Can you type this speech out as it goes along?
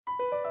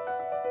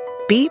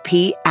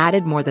BP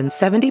added more than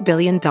 $70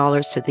 billion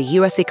to the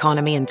U.S.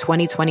 economy in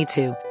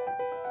 2022.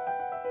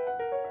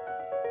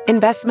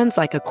 Investments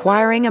like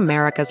acquiring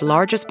America's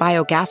largest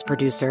biogas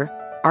producer,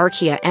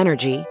 Archaea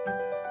Energy,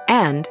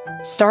 and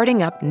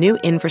starting up new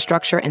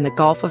infrastructure in the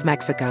Gulf of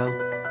Mexico.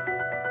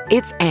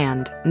 It's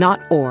and,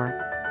 not or.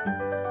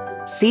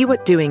 See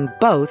what doing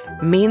both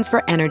means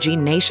for energy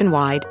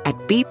nationwide at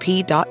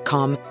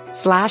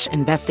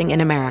bp.com/investing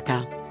in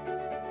America.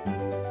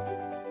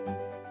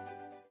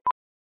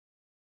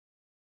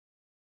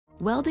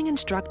 Welding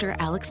instructor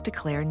Alex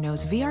DeClaire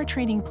knows VR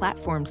training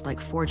platforms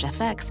like Forge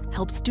FX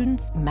help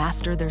students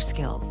master their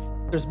skills.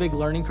 There's a big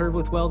learning curve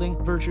with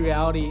welding. Virtual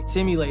reality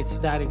simulates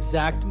that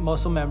exact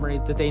muscle memory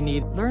that they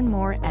need. Learn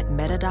more at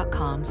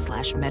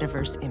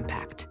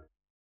meta.com/metaverseimpact.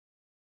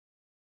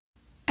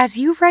 As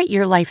you write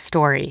your life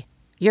story,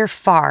 you're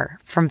far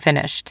from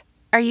finished.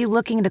 Are you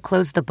looking to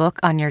close the book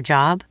on your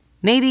job?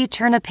 Maybe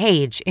turn a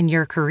page in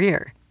your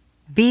career?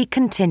 Be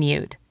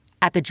continued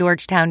at the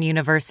Georgetown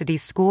University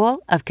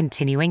School of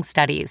Continuing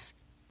Studies.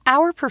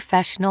 Our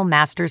professional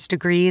master's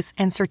degrees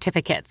and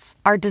certificates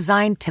are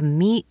designed to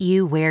meet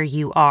you where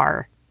you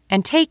are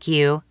and take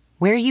you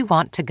where you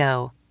want to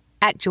go.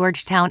 At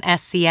Georgetown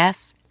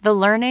SCS, the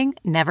learning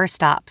never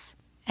stops,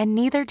 and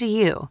neither do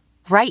you.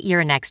 Write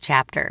your next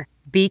chapter.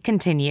 Be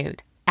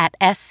continued at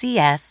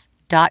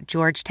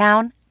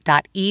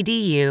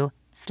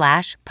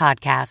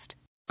scs.georgetown.edu/podcast.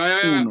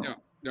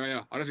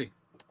 Ya. Ahora sí.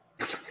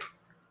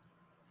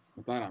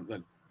 No paran,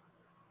 dale.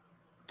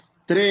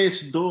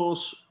 3,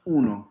 2,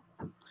 1.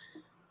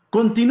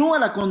 Continúa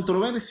la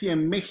controversia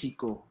en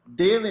México.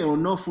 ¿Debe o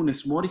no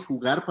Funes Mori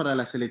jugar para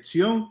la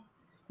selección?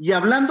 Y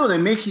hablando de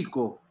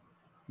México,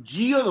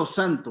 Gio Dos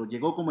Santos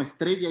llegó como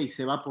estrella y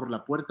se va por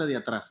la puerta de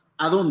atrás.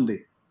 ¿A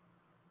dónde?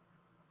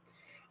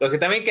 Los que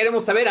también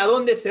queremos saber a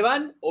dónde se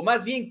van, o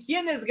más bien,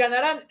 quiénes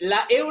ganarán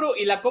la Euro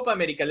y la Copa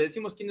América. Le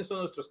decimos quiénes son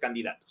nuestros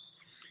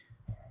candidatos.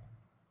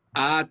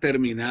 Ha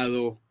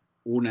terminado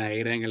una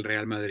era en el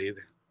Real Madrid.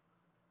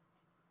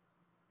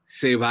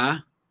 Se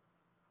va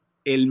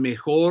el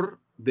mejor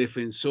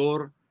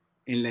defensor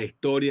en la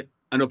historia.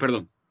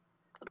 Perdón.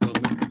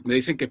 Me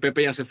dicen que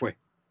Pepe ya se fue.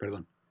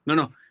 Perdón.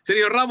 No.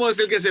 Sergio Ramos es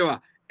el que se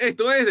va.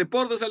 Esto es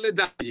Deportes al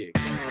Detalle.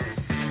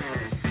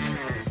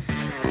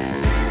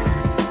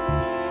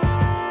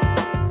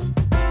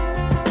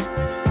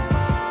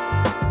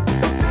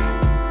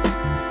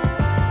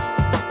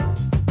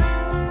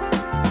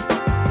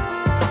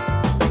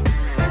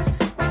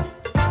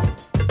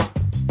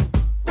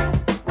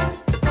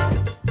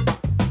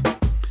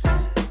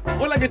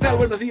 ¿Qué tal?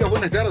 Buenos días,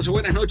 buenas tardes o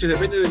buenas noches,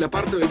 depende de la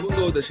parte del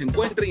mundo donde se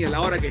encuentren y a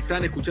la hora que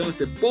están escuchando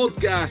este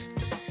podcast.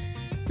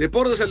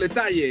 Deportes al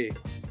Detalle,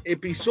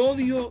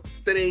 episodio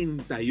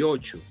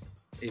 38.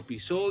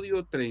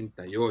 Episodio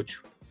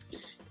 38.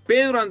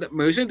 Pedro,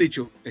 me hubiesen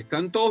dicho,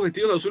 están todos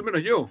vestidos de azul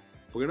menos yo.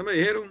 ¿Por qué no me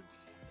dijeron?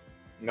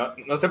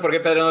 No sé por qué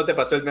Pedro no te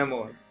pasó el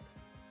memo.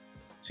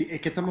 Sí, es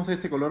que estamos de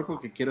este color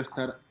porque quiero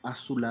estar a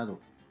su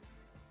lado.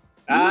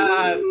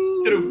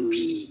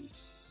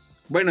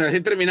 Bueno, así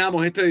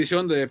terminamos esta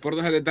edición de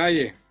Deportes al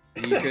Detalle.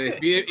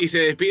 Y se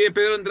despide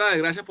Pedro Andrade.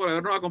 Gracias por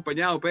habernos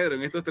acompañado, Pedro,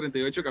 en estos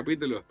 38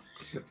 capítulos.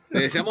 Te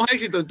deseamos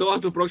éxito en todas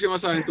tus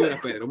próximas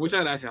aventuras, Pedro. Muchas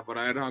gracias por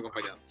habernos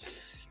acompañado.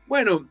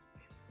 Bueno,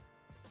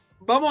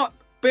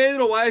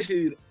 Pedro va a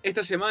decidir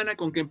esta semana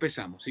con qué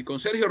empezamos. Si con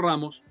Sergio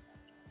Ramos,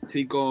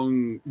 si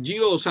con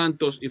Gio Dos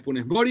Santos y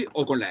Funes Mori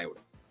o con la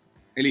Euro.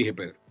 Elige,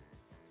 Pedro.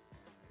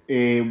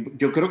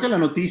 Yo creo que la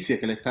noticia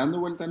que le está dando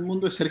vuelta al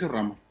mundo es Sergio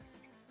Ramos.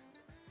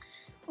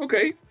 Ok.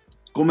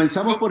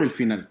 Comenzamos por el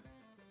final.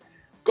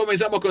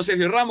 Comenzamos con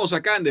Sergio Ramos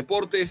acá en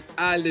Deportes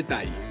al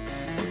Detalle.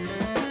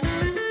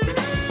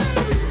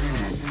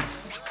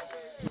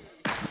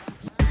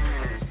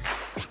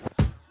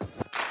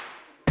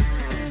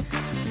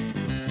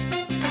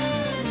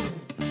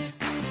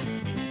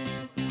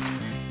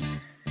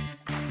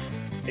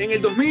 En el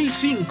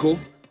 2005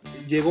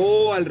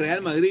 llegó al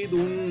Real Madrid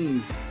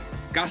un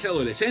casi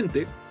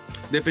adolescente,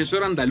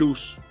 defensor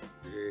andaluz,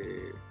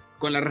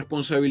 con la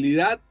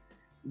responsabilidad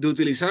de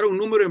utilizar un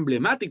número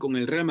emblemático en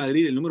el Real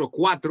Madrid, el número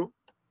 4,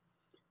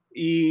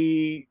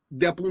 y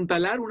de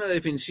apuntalar una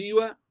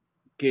defensiva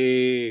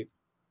que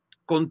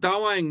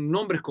contaba en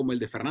nombres como el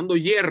de Fernando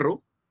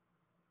Hierro,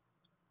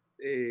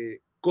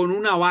 con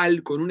un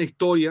aval, con una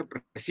historia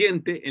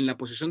reciente en la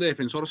posición de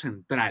defensor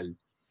central.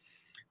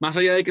 Más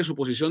allá de que su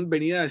posición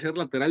venía de ser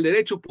lateral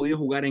derecho, podía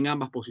jugar en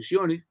ambas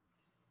posiciones.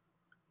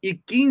 Y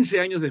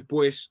 15 años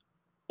después,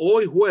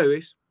 hoy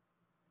jueves,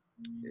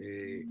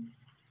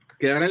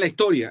 quedará en la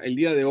historia el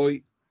día de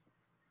hoy,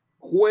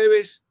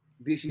 jueves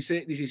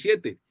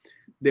 17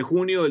 de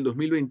junio del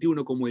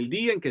 2021, como el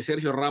día en que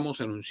Sergio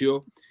Ramos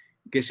anunció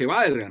que se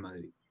va del Real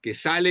Madrid, que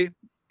sale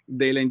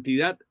de la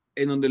entidad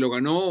en donde lo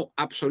ganó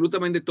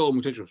absolutamente todo,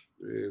 muchachos.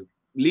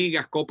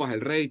 Ligas, Copas del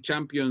Rey,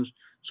 Champions,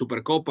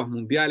 Supercopas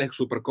Mundiales,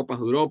 Supercopas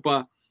de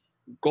Europa,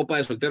 Copa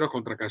de Solteros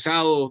contra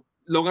Casados,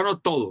 lo ganó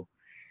todo.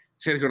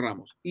 Sergio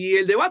Ramos. Y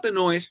el debate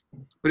no es,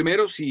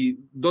 primero,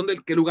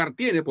 qué lugar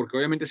tiene, porque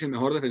obviamente es el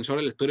mejor defensor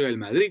de la historia del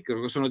Madrid. Creo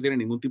que eso no tiene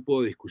ningún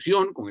tipo de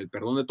discusión, con el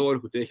perdón de todos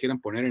los que ustedes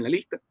quieran poner en la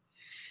lista.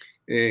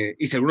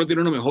 Y si alguno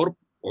tiene uno mejor,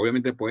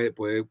 obviamente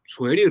puede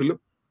sugerirlo.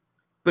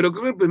 Pero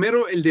creo que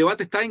primero el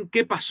debate está en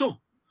qué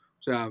pasó.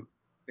 O sea,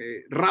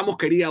 Ramos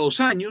quería 2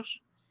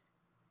 años,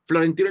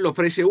 Florentino le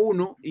ofrece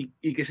 1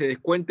 y que se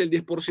descuente el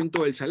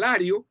 10% del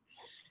salario.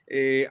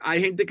 Hay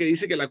gente que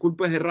dice que la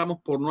culpa es de Ramos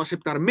por no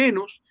aceptar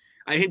menos.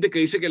 Hay gente que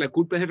dice que la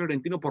culpa es de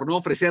Florentino por no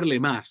ofrecerle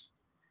más.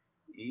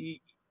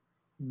 ¿Y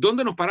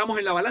dónde nos paramos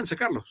en la balanza,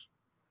 Carlos?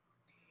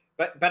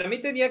 Para mí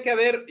tenía que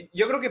haber,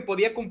 yo creo que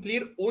podía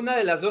cumplir una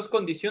de las 2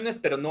 condiciones,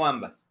 pero no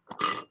ambas.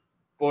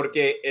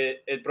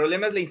 Porque el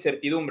problema es la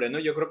incertidumbre, ¿no?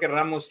 Yo creo que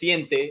Ramos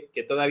siente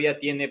que todavía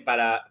tiene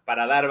para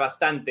dar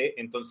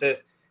bastante,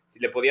 entonces si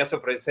le podías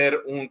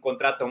ofrecer un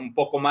contrato un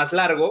poco más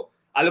largo,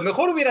 a lo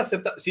mejor hubiera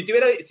aceptado. Si le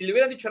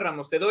hubieran dicho a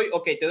Ramos, te doy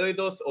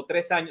 2 o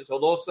 3 años, o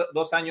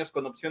 2 años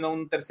con opción a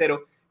un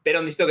tercero, pero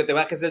necesito que te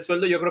bajes el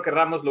sueldo, yo creo que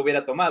Ramos lo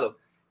hubiera tomado.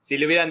 Si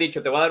le hubieran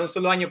dicho, te voy a dar un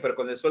solo año, pero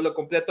con el sueldo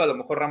completo, a lo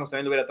mejor Ramos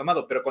también lo hubiera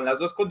tomado. Pero con las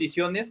 2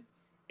 condiciones,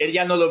 él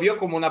ya no lo vio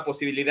como una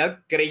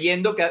posibilidad,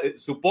 creyendo que,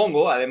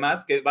 supongo,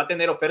 además, que va a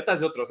tener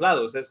ofertas de otros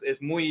lados.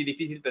 Es muy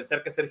difícil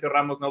pensar que Sergio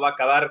Ramos no va a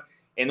acabar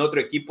en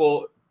otro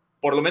equipo,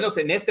 por lo menos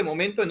en este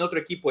momento, en otro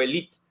equipo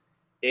elite.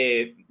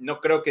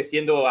 No creo que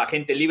siendo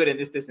agente libre en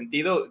este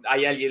sentido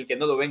hay alguien que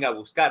no lo venga a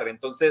buscar.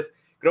 Entonces,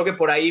 creo que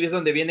por ahí es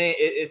donde viene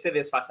ese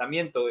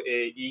desfasamiento.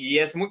 Y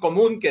es muy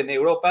común que en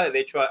Europa, de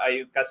hecho,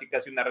 hay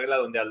casi una regla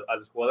donde a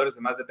los jugadores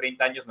de más de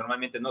 30 años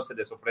normalmente no se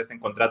les ofrecen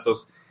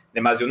contratos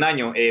de más de 1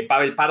 año.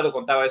 Pavel Pardo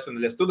contaba eso en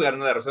el Stuttgart.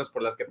 Una de las razones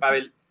por las que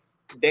Pavel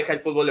deja el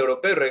fútbol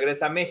europeo y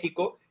regresa a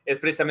México es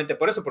precisamente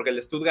por eso, porque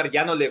el Stuttgart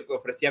ya no le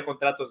ofrecía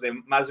contratos de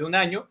más de 1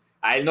 año,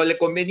 a él no le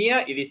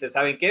convenía y dice,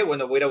 ¿saben qué?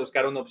 Bueno, voy a ir a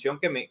buscar una opción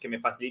que me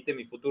facilite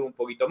mi futuro un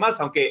poquito más,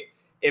 aunque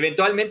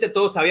eventualmente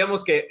todos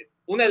sabíamos que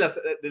una de las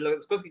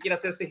cosas que quiere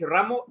hacer Sergio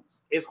Ramos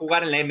es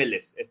jugar en la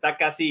MLS. Está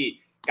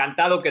casi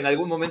cantado que en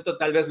algún momento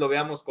tal vez lo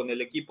veamos con el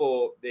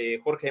equipo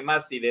de Jorge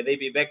Mas y de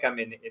David Beckham,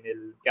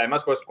 que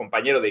además fue su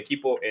compañero de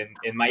equipo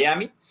en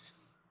Miami,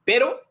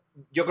 pero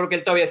yo creo que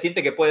él todavía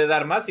siente que puede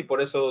dar más y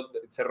por eso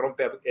se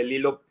rompe el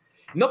hilo.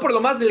 No por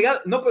lo más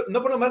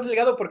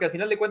delgado, porque al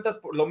final de cuentas,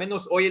 por lo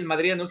menos hoy el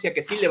Madrid anuncia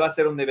que sí le va a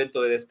hacer un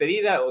evento de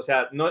despedida, o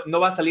sea, no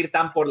va a salir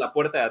tan por la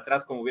puerta de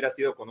atrás como hubiera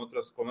sido con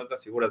otras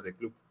figuras del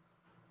club.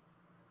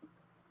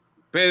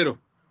 Pedro.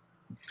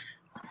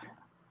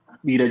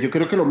 Mira, yo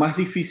creo que lo más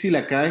difícil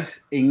acá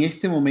es en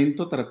este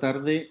momento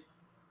tratar de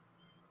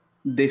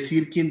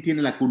decir quién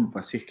tiene la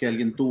culpa, si es que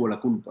alguien tuvo la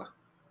culpa.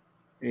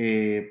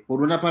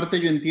 Por una parte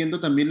yo entiendo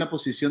también la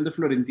posición de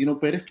Florentino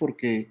Pérez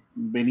porque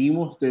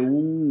venimos de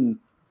un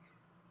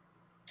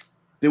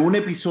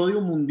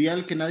episodio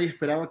mundial que nadie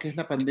esperaba, que es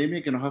la pandemia,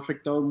 y que nos ha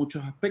afectado en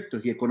muchos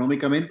aspectos, y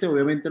económicamente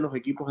obviamente los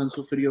equipos han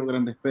sufrido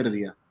grandes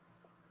pérdidas.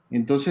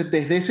 Entonces,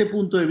 desde ese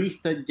punto de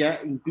vista, ya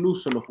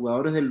incluso los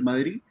jugadores del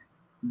Madrid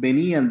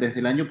venían desde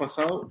el año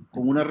pasado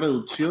con una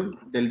reducción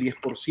del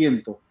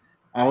 10%.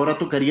 Ahora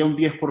tocaría un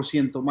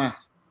 10%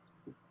 más.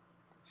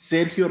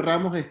 Sergio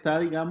Ramos está,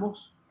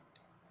 digamos,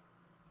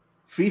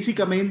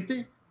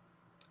 físicamente,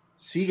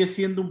 sigue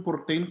siendo un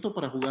portento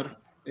para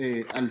jugar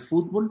al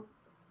fútbol,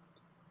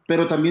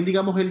 pero también,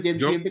 digamos, él ya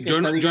entiende que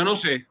está,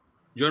 digamos,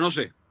 yo no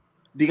sé.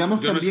 Digamos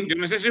Yo también.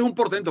 No sé si es un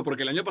portento,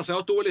 porque el año pasado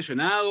estuvo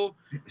lesionado,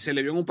 se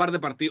le vio en un par de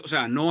partidos. O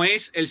sea, no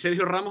es el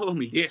Sergio Ramos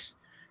 2010.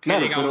 Claro,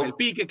 que llegaba en el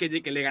pique,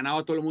 que le ganaba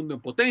a todo el mundo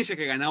en potencia,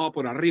 que ganaba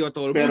por arriba a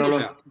todo el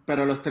mundo.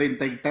 Pero a los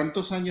 30 y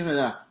tantos años de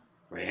edad.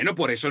 Bueno,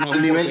 por eso no.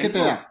 Al nivel que te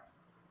da.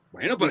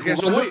 Bueno, porque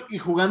eso voy. Y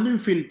jugando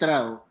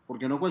infiltrado,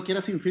 porque no cualquiera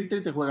se infiltra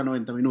y te juega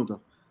 90 minutos.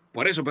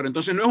 Por eso, pero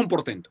entonces no es un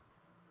portento.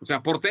 O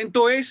sea,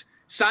 portento es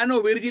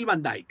sano Virgil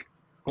van Dijk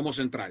como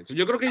central.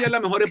 Yo creo que ya es la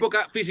mejor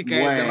época física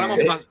de Ramos.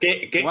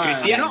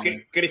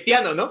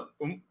 Cristiano, ¿no?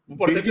 Un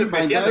portento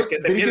cristiano que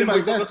se pierde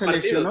muy pocos se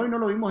lesionó y no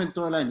lo vimos en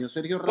todo el año.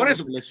 Sergio Ramos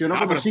se lesionó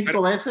como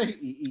 5 veces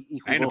y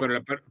jugó.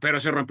 Bueno, pero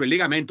se rompió el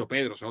ligamento,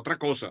 Pedro, o sea, otra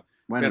cosa.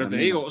 Bueno, pero te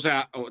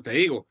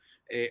digo,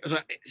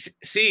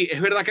 sí,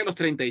 es verdad que a los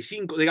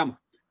 35, digamos,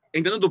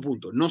 entiendo tu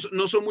punto, no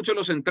son muchos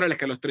los centrales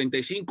que a los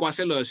 35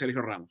 hacen lo de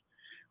Sergio Ramos,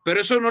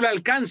 pero eso no le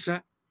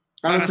alcanza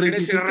a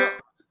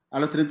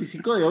los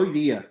 35 de hoy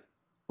día.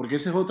 Porque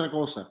esa es otra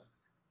cosa.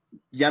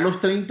 Ya los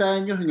 30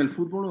 años en el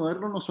fútbol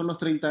moderno no son los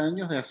 30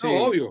 años de hace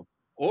 5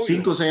 o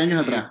 6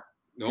 años atrás.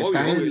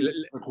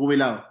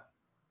 Jubilado.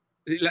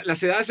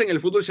 Las edades en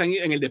el fútbol,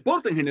 en el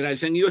deporte en general,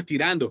 se han ido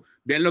estirando.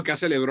 Vean lo que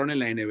hace LeBron en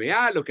la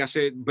NBA, lo que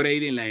hace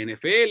Brady en la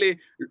NFL,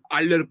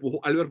 Albert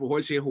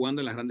Pujol sigue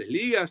jugando en las grandes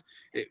ligas,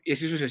 y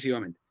así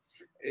sucesivamente.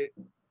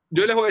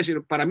 Yo les voy a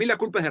decir, para mí la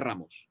culpa es de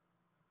Ramos.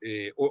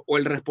 O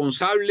el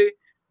responsable,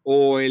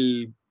 o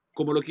el,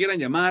 como lo quieran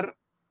llamar,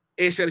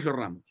 es Sergio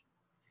Ramos,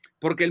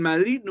 porque el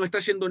Madrid no está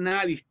haciendo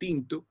nada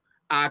distinto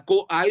a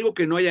algo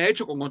que no haya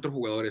hecho con otros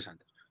jugadores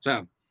antes. O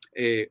sea,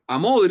 a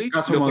Modric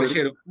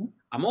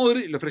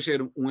le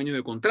ofrecieron 1 año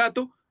de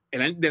contrato,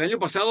 del año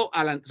pasado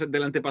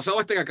del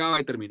antepasado que acaba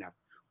de terminar,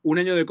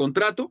 1 año de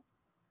contrato,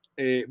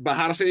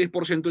 bajarse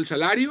 10% el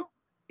salario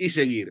y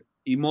seguir.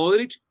 Y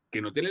Modric,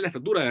 que no tiene la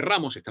estatura de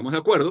Ramos, estamos de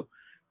acuerdo,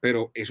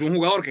 pero es un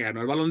jugador que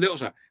ganó el Balón de Oro. O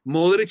sea,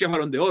 Modric es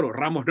Balón de Oro,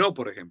 Ramos no,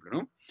 por ejemplo,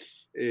 ¿no?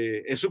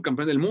 Es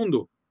subcampeón del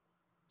mundo.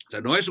 O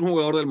sea, no es un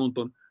jugador del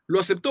montón. Lo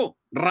aceptó.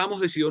 Ramos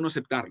decidió no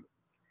aceptarlo.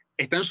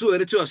 Está en su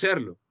derecho de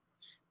hacerlo.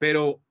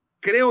 Pero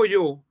creo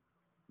yo,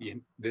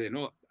 bien,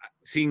 no,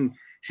 sin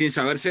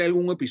saber si hay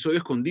algún episodio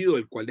escondido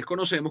del cual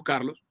desconocemos,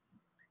 Carlos,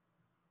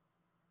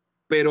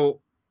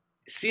 pero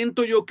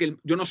siento yo que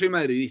yo no soy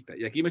madridista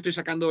y aquí me estoy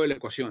sacando de la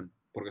ecuación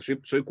porque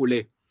soy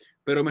culé,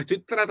 pero me estoy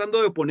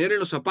tratando de poner en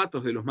los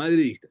zapatos de los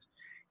madridistas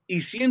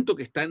y siento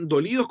que están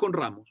dolidos con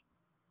Ramos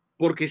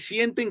porque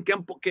sienten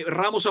que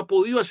Ramos ha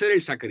podido hacer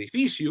el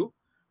sacrificio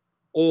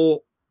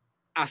o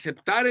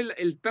aceptar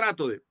el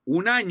trato de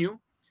un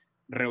año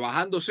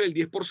rebajándose el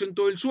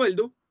 10% del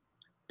sueldo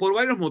por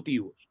varios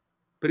motivos.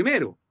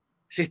 Primero,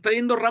 se está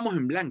yendo Ramos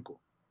en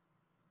blanco.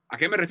 ¿A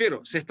qué me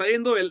refiero? Se está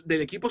yendo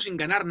del equipo sin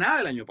ganar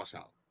nada el año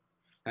pasado.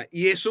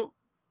 Y eso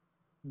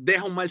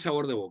deja un mal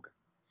sabor de boca.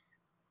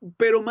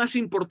 Pero más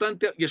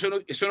importante, y eso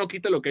no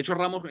quita lo que ha hecho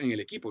Ramos en el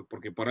equipo,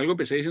 porque por algo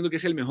empecé diciendo que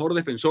es el mejor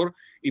defensor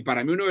y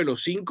para mí uno de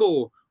los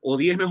 5 o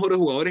 10 mejores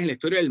jugadores en la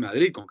historia del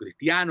Madrid, con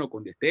Cristiano,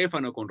 con Di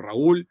Stéfano, con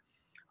Raúl.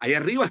 Ahí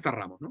arriba está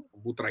Ramos, ¿no?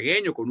 Con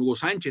Butragueño, con Hugo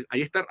Sánchez.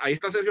 Ahí está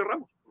Sergio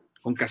Ramos,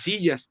 con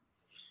Casillas.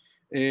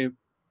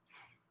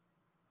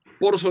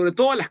 Por sobre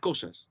todas las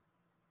cosas,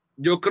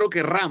 yo creo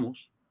que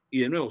Ramos, y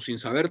de nuevo, sin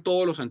saber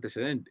todos los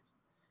antecedentes,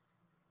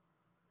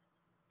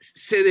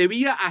 se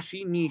debía a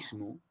sí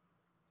mismo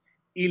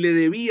y le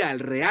debía al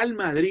Real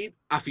Madrid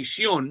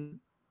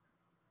afición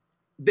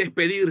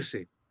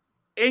despedirse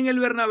en el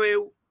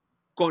Bernabéu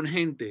con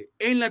gente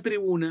en la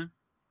tribuna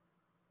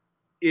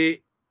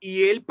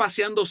y él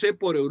paseándose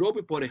por Europa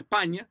y por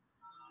España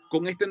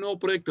con este nuevo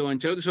proyecto de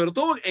Ancelotti, sobre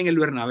todo en el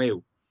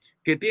Bernabéu,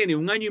 que tiene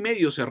 1 año y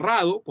medio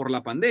cerrado por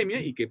la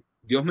pandemia y que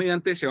Dios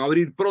mediante se va a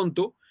abrir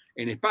pronto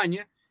en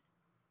España.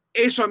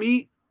 Eso a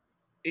mí,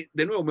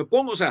 de nuevo, me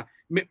pongo, o sea,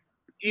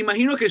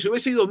 imagino que si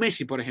hubiese ido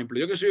Messi, por ejemplo,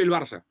 yo que soy del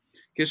Barça,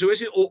 que se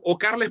hubiese, o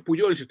Carles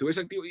Puyol, si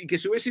estuviese activo, y que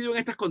se hubiese ido en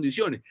estas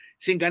condiciones,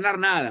 sin ganar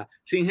nada,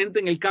 sin gente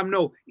en el Camp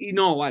Nou, y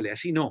no, vale,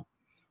 así no.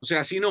 O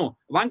sea, así no.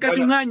 Báncate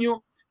un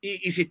año,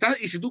 y si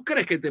tú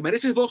crees que te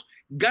mereces 2,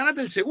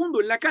 gánate el segundo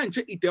en la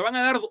cancha y te van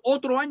a dar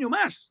otro año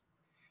más.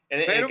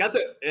 En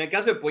el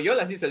caso de Puyol,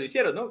 así se lo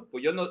hicieron, ¿no?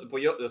 Puyol,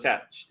 o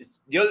sea,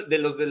 yo de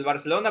los del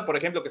Barcelona, por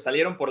ejemplo, que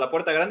salieron por la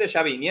puerta grande,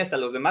 Xavi, Iniesta,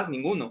 los demás,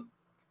 ninguno.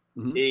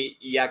 Uh-huh.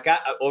 Y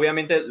acá,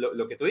 obviamente,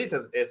 lo que tú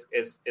dices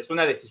es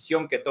una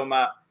decisión que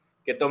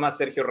toma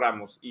Sergio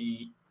Ramos.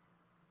 Y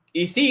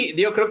sí,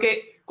 yo creo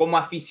que como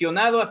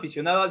aficionado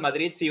al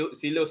Madrid,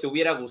 sí les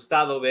hubiera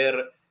gustado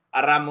ver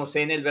a Ramos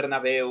en el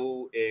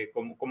Bernabéu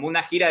como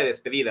una gira de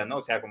despedida, ¿no?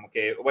 O sea, como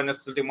que, bueno,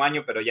 este es el último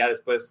año, pero ya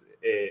después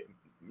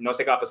no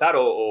sé qué va a pasar,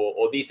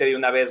 o dice de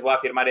una vez, voy a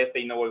firmar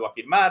y no vuelvo a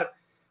firmar.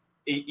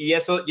 Y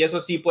eso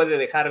sí puede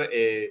dejar,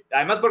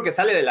 además porque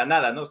sale de la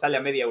nada, ¿no? Sale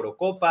a media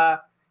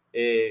Eurocopa,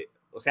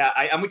 o sea,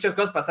 hay muchas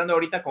cosas pasando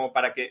ahorita como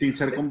para que... Sin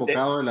ser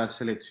convocado de la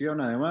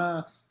selección,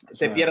 además.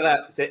 Se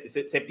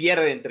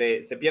pierde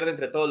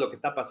entre todo lo que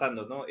está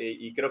pasando, ¿no?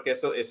 Y creo que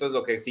eso es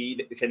lo que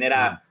sí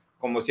genera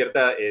como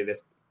cierta...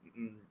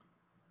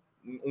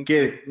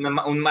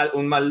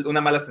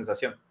 una mala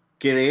sensación.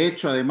 Que de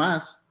hecho,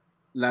 además,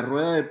 la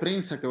rueda de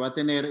prensa que va a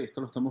tener,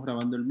 esto lo estamos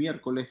grabando el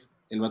miércoles,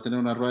 él va a tener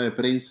una rueda de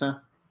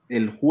prensa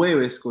el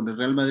jueves con el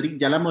Real Madrid,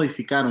 ya la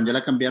modificaron, ya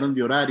la cambiaron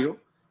de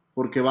horario,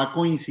 porque va a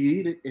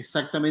coincidir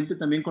exactamente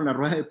también con la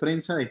rueda de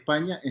prensa de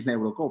España en la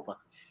Eurocopa.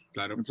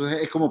 Claro. Entonces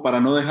es como para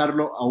no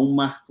dejarlo aún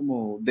más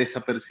como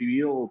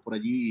desapercibido o por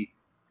allí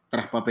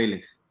tras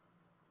papeles.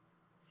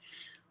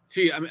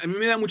 Sí, a mí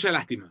me da mucha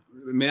lástima.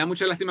 Me da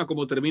mucha lástima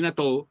cómo termina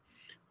todo,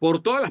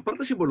 por todas las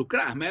partes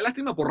involucradas. Me da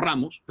lástima por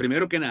Ramos,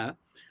 primero que nada,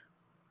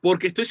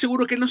 porque estoy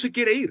seguro que él no se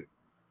quiere ir.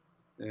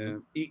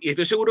 Y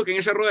estoy seguro que en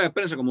esa rueda de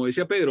prensa, como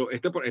decía Pedro,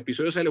 este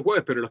episodio sale el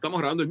jueves, pero lo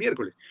estamos grabando el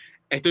miércoles.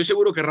 Estoy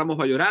seguro que Ramos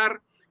va a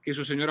llorar, que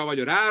su señora va a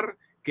llorar,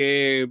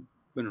 que,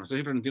 bueno, no sé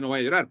si Florentino va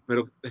a llorar,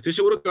 pero estoy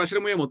seguro que va a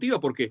ser muy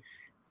emotiva porque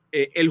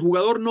el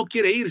jugador no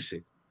quiere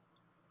irse.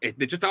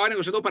 De hecho, estaba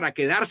negociando para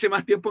quedarse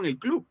más tiempo en el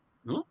club,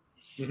 ¿no?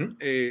 Uh-huh.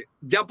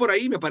 Ya por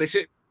ahí me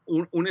parece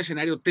un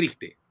escenario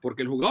triste,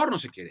 porque el jugador no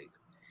se quiere ir.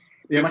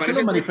 Y además que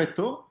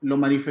lo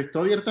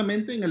manifestó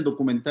abiertamente en el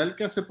documental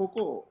que hace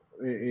poco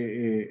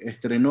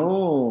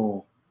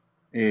estrenó,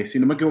 si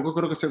no me equivoco,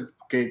 creo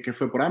que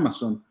fue por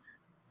Amazon,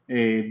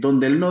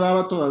 donde él no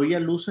daba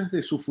todavía luces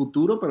de su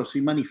futuro, pero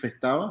sí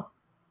manifestaba.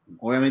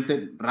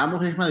 Obviamente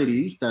Ramos es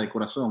madridista de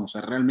corazón, o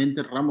sea,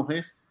 realmente Ramos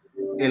es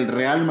el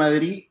Real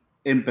Madrid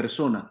en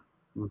persona.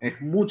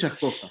 Es muchas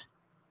cosas,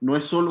 no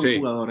es solo un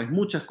jugador, es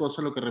muchas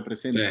cosas lo que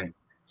representa.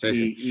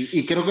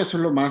 Y creo que eso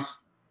es lo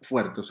más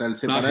fuerte, o sea, el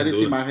separar esa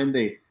imagen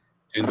de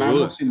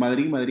Ramos sin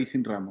Madrid, Madrid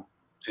sin Ramos.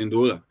 Sin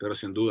duda, pero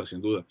sin duda.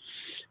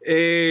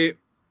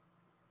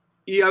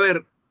 Y a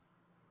ver,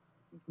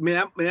 me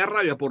da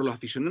rabia por la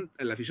afición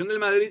del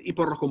Madrid y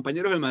por los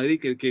compañeros del Madrid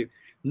que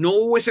no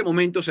hubo ese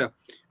momento. O sea,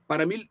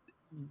 para mí,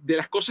 de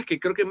las cosas que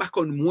creo que más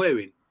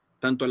conmueven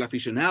tanto al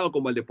aficionado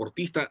como al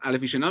deportista, al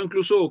aficionado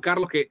incluso,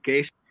 Carlos, que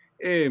es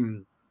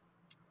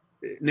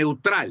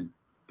neutral,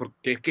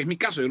 porque es mi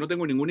caso, yo no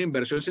tengo ninguna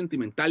inversión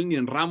sentimental ni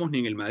en Ramos ni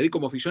en el Madrid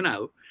como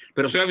aficionado,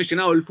 pero soy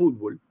aficionado del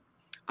fútbol.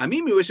 A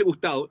mí me hubiese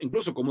gustado,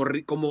 incluso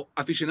como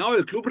aficionado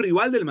del club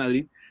rival del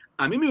Madrid,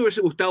 a mí me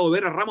hubiese gustado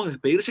ver a Ramos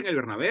despedirse en el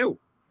Bernabéu.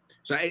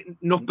 O sea,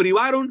 nos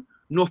privaron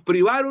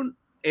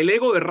el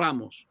ego de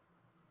Ramos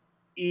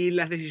y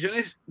las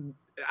decisiones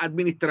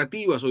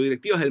administrativas o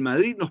directivas del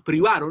Madrid nos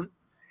privaron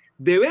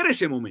de ver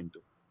ese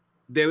momento,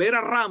 de ver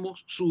a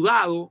Ramos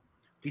sudado,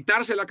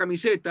 quitarse la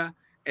camiseta,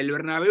 el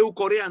Bernabéu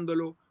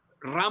coreándolo,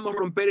 Ramos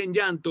romper en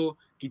llanto,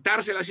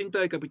 quitarse la cinta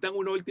de capitán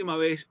una última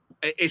vez,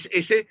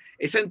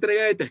 esa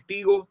entrega de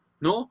testigo,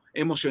 ¿no?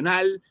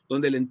 Emocional,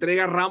 donde le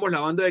entrega a Ramos la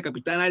banda de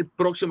capitán al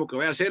próximo que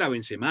vaya a ser, a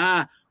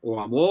Benzema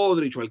o a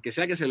Modric o al que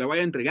sea que se le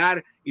vaya a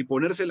entregar y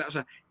ponérsela, o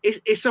sea,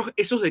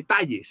 esos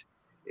detalles,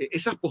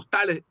 esas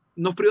postales,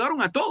 nos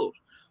privaron a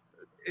todos.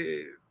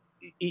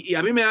 Y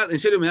a mí en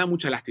serio me da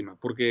mucha lástima,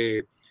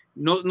 porque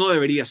no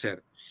debería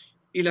ser.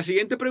 Y la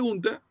siguiente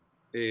pregunta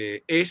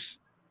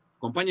es,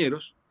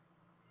 compañeros,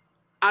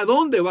 ¿a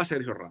dónde va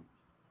Sergio Ramos?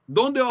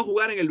 ¿Dónde va a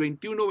jugar en el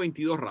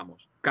 21-22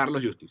 Ramos?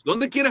 Carlos Justiz.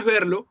 ¿Dónde quieres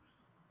verlo?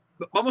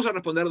 Vamos a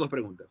responder dos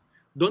preguntas.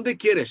 ¿Dónde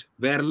quieres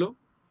verlo?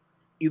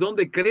 ¿Y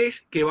dónde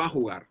crees que va a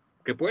jugar?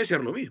 Que puede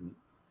ser lo mismo.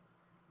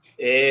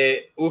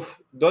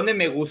 ¿Dónde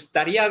me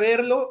gustaría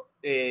verlo?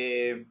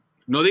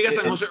 No digas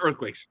San José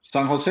Earthquakes.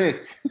 San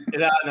José.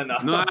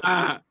 No.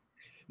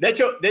 De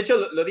hecho,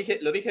 lo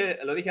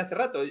dije hace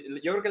rato.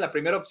 Yo creo que la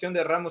primera opción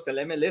de Ramos en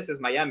la MLS es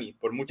Miami,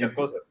 por muchas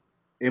cosas.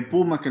 En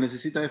Pumas, que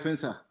necesita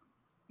defensa.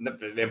 No,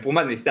 pues en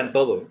Pumas necesitan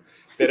todo.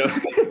 Pero...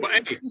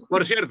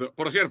 Por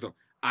cierto,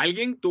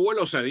 alguien tuvo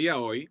la osadía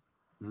hoy,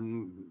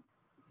 un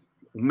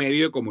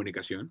medio de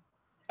comunicación.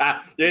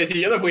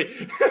 Yo no fui.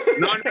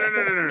 No.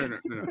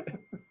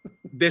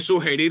 De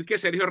sugerir que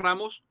Sergio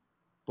Ramos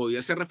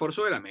podía ser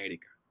refuerzo del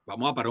América.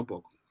 Vamos a parar un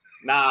poco.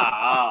 No.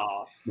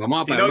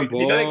 Vamos a parar un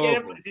poco.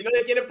 Si no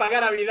le quieren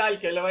pagar a Vidal,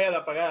 que le vayan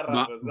a pagar a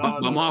Ramos.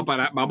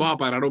 Vamos a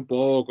parar un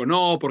poco.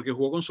 No, porque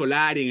jugó con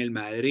Solari en el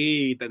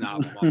Madrid. No,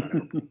 vamos a parar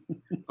un poco.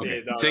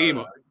 Okay,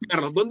 seguimos.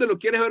 Carlos, ¿dónde lo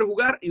quieres ver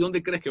jugar y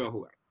dónde crees que va a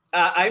jugar?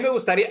 A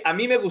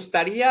mí me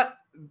gustaría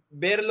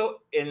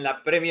verlo en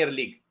la Premier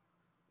League.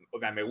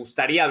 Me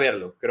gustaría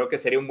verlo. Creo que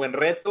sería un buen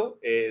reto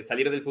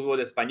salir del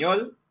fútbol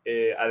español.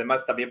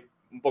 Además, también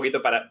un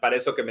poquito para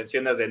eso que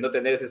mencionas de no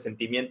tener ese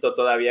sentimiento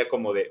todavía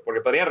como de...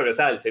 Porque podría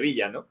regresar al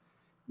Sevilla, ¿no?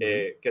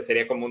 Que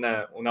sería como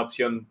una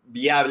opción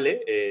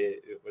viable.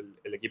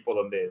 El equipo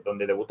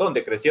donde debutó,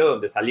 donde creció,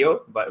 donde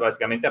salió,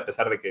 básicamente, a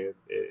pesar de que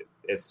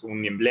es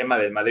un emblema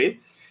del Madrid.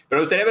 Pero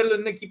me gustaría verlo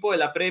en un equipo de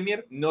la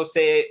Premier. No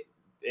sé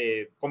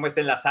cómo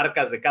estén las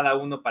arcas de cada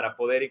uno para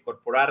poder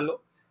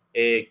incorporarlo.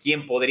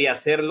 ¿Quién podría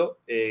hacerlo?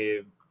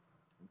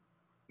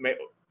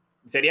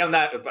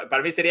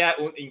 Para mí sería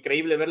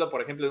increíble verlo,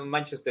 por ejemplo, en un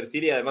Manchester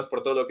City, además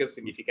por todo lo que eso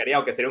significaría,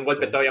 aunque sería un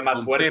golpe todavía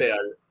más fuerte.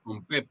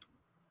 Con Pep.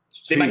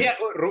 ¿Te imaginas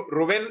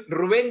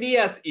Rubén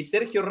Díaz y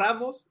Sergio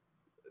Ramos?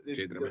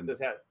 Sí, tremendo. O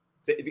sea,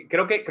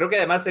 creo que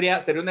además sería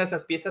una de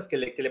esas piezas que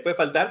le puede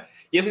faltar,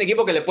 y es un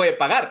equipo que le puede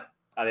pagar,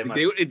 además.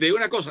 Y te digo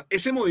una cosa,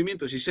 ese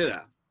movimiento sí se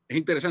da. Es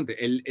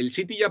interesante. El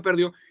City ya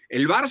perdió.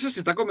 El Barça se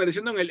está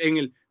convirtiendo en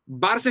el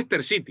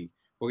Barcester City,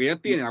 porque ya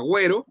tiene a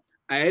Agüero,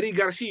 a Eric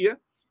García,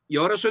 y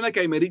ahora suena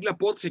que Aymeric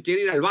Laporte se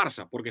quiere ir al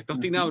Barça, porque está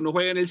obstinado, no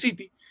juega en el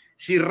City.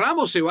 Si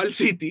Ramos se va al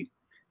City,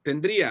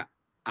 tendría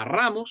a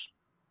Ramos,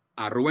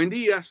 a Rubén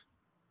Díaz,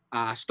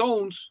 a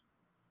Stones,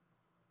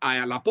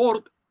 a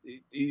Laporte,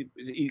 y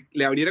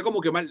le daría como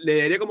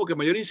que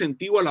mayor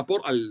incentivo a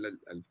Laporte, al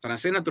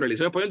francés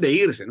naturalizado español, de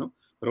irse, ¿no?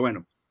 Pero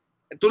bueno,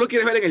 tú lo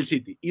quieres ver en el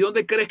City. ¿Y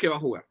dónde crees que va a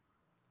jugar?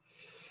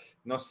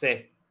 No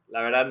sé,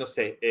 la verdad no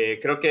sé.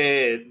 Creo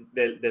que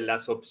de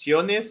las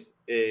opciones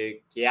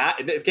que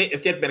hay, es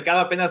que el mercado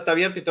apenas está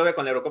abierto y todavía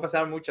con la Eurocopa se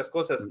dan muchas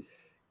cosas.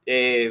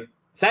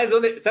 ¿Sabes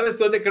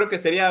dónde creo que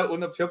sería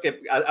una opción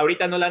que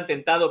ahorita no la han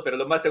tentado, pero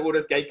lo más seguro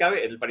es que ahí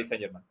cabe? En el Paris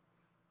Saint-Germain.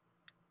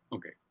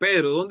 Ok.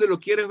 Pedro, ¿dónde lo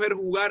quieres ver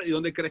jugar y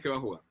dónde crees que va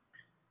a jugar?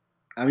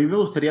 A mí me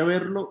gustaría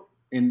verlo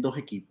en dos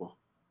equipos.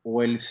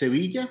 O el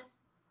Sevilla,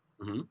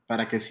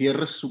 para que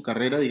cierre su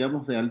carrera,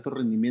 digamos, de alto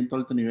rendimiento,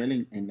 alto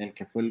nivel, en el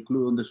que fue el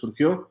club donde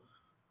surgió,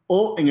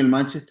 o en el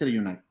Manchester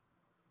United.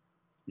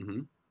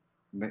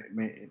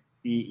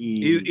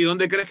 ¿Y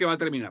dónde crees que va a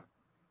terminar?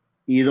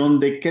 Y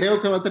donde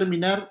creo que va a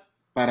terminar,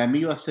 para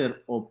mí va a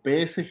ser o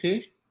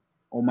PSG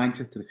o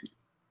Manchester City.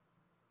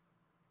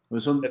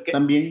 Pues son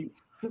también,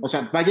 o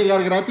sea, va a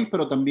llegar gratis,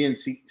 pero también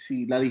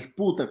si la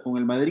disputa con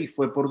el Madrid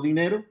fue por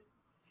dinero,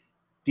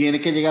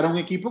 tiene que llegar a un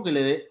equipo que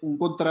le dé un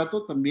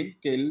contrato también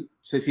que él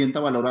se sienta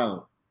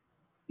valorado.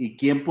 ¿Y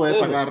quién puede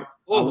pagar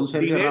a un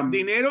Sergio Ramos?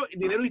 Dinero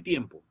y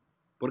tiempo.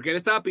 Porque él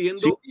estaba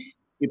pidiendo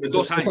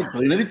 2 años. Exacto,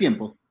 dinero y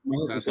tiempo.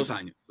 O sea, 2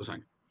 años.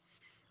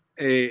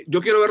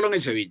 Yo quiero verlo en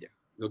el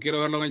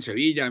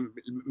Sevilla.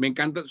 Me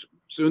encanta,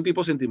 soy un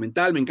tipo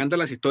sentimental, me encantan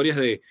las historias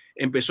de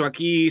empezó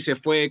aquí, se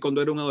fue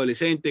cuando era un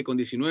adolescente, con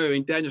 19,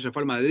 20 años, se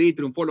fue al Madrid,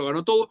 triunfó, lo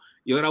ganó todo,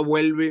 y ahora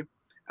vuelve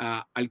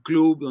al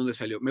club donde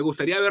salió. Me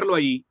gustaría verlo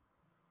ahí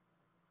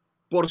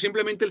por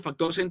simplemente el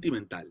factor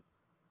sentimental.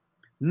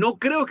 No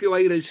creo que va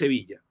a ir el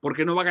Sevilla,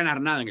 porque no va a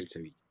ganar nada en el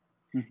Sevilla.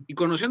 Y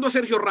conociendo a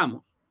Sergio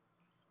Ramos,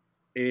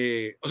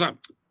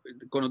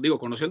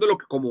 conociéndolo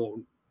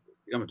como,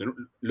 digamos,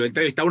 lo he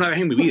entrevistado una vez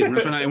en mi vida,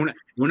 en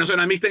una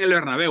zona mixta en el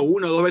Bernabéu,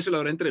 1 o 2 veces lo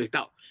habré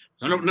entrevistado.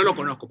 No lo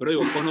conozco, pero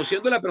digo,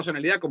 conociendo la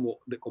personalidad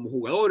como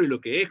jugador y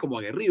lo que es, como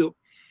aguerrido,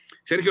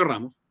 Sergio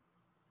Ramos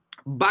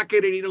va a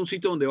querer ir a un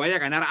sitio donde vaya a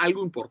ganar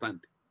algo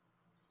importante.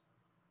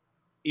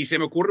 Y se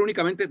me ocurre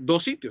únicamente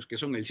 2 sitios, que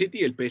son el City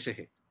y el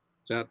PSG.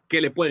 O sea,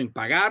 que le pueden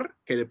pagar,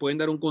 que le pueden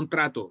dar un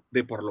contrato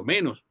de por lo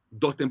menos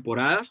 2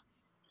 temporadas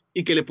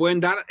y que le pueden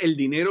dar el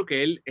dinero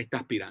que él está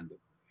aspirando.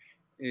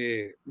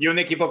 Y un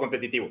equipo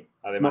competitivo,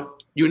 además.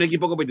 Y un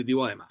equipo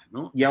competitivo, además,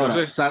 ¿no? Y ahora,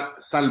 entonces,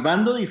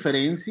 salvando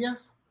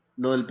diferencias,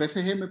 lo del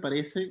PSG me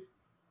parece,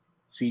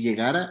 si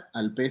llegara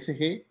al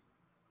PSG,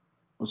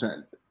 o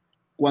sea,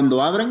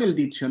 cuando abran el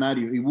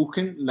diccionario y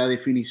busquen la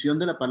definición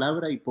de la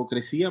palabra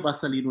hipocresía, va a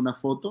salir una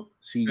foto,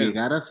 si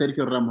llegara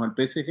Sergio Ramos al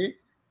PSG,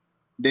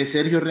 de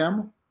Sergio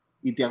Ramos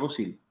y Thiago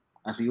Silva.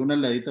 Así uno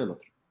al ladito del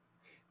otro.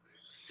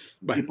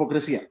 Bueno,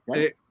 hipocresía.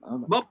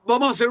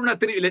 Vamos a hacer una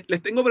trivia.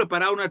 Les tengo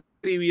preparada una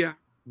trivia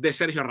de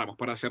Sergio Ramos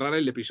para cerrar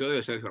el episodio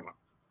de Sergio Ramos.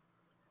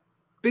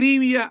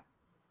 Trivia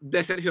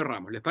de Sergio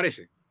Ramos, ¿les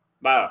parece?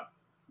 Va.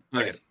 A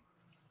ver.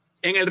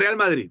 En el Real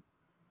Madrid,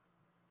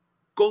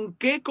 ¿con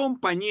qué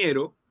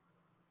compañero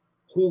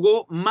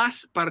jugó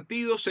más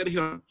partidos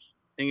Sergio Ramos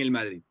en el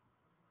Madrid?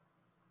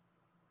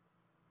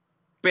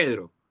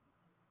 Pedro.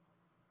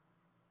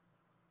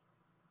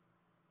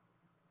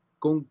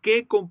 ¿Con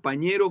qué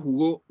compañero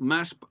jugó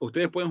más?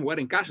 Ustedes pueden jugar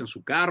en casa, en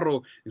su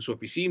carro, en su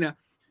oficina.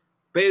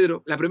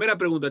 Pedro, la primera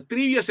pregunta,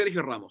 trivia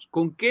Sergio Ramos.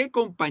 ¿Con qué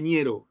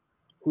compañero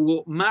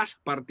jugó más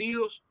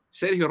partidos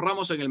Sergio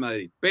Ramos en el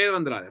Madrid? Pedro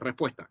Andrade,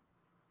 respuesta.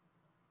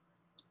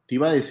 Te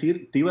iba a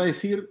decir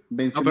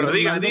Benzema. No, pero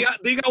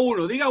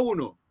diga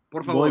uno,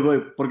 por favor.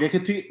 Voy, porque es que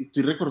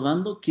estoy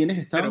recordando quiénes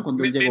estaban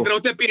cuando él llegó. Mientras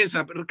usted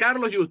piensa,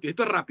 Carlos Justi,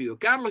 esto es rápido.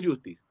 Carlos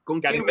Justi,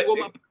 ¿con quién jugó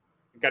más?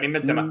 Karim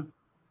Benzema.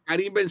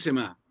 Karim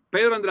Benzema.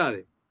 Pedro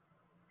Andrade.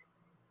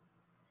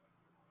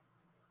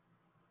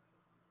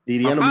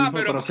 Diría lo mismo,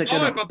 pero sé que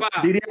no. Papá.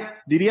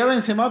 Diría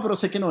Benzema, pero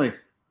sé que no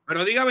es.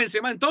 Pero diga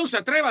Benzema entonces,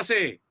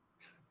 atrévase.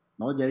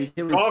 No, ya dije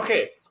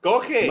Escoge.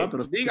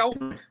 Benzema, diga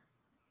uno.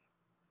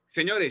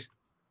 Señores,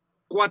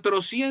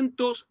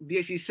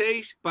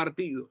 416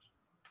 partidos.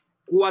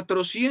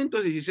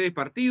 416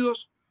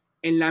 partidos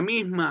en la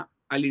misma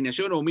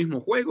alineación o mismo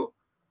juego.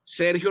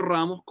 Sergio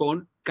Ramos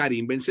con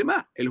Karim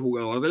Benzema, el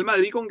jugador del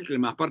Madrid con el que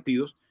más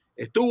partidos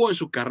estuvo en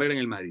su carrera en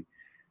el Madrid.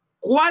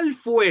 ¿Cuál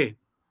fue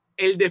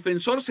el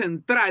defensor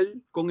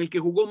central con el que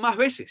jugó más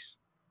veces?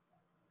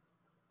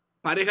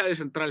 Pareja de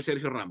central,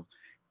 Sergio Ramos.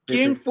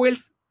 ¿Quién fue el...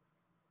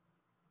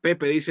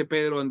 Pepe, dice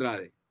Pedro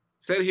Andrade.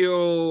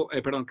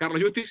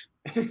 Carlos Justis.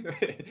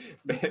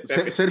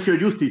 Sergio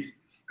Justis.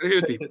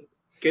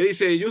 ¿Qué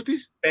dice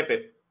Justis?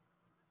 Pepe.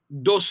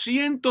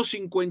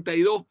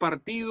 252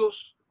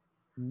 partidos,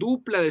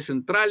 dupla de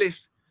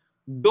centrales,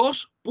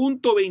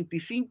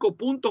 2.25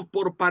 puntos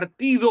por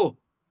partido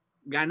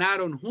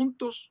ganaron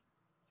juntos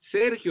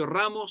Sergio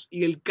Ramos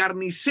y el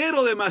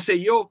carnicero de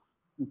Maceió,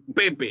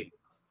 Pepe.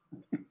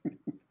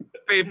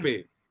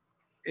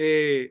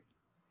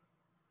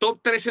 Top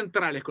 3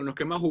 centrales con los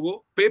que más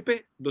jugó.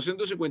 Pepe,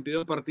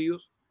 252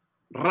 partidos.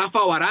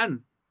 Rafa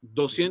Varane,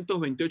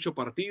 228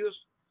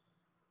 partidos.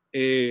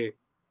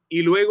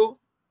 Y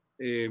luego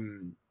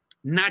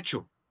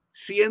Nacho,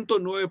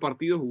 109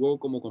 partidos jugó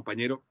como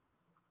compañero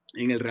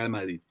en el Real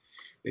Madrid.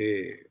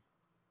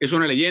 Es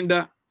una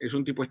leyenda, es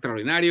un tipo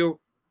extraordinario,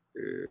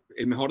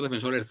 el mejor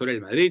defensor de la historia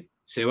del Madrid.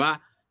 Se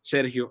va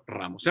Sergio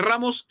Ramos.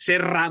 Cerramos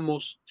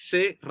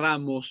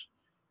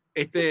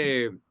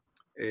este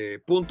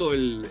punto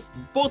del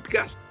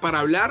podcast para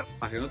hablar,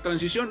 haciendo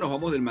transición, nos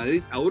vamos del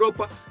Madrid a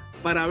Europa,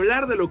 para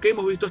hablar de lo que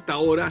hemos visto hasta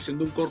ahora,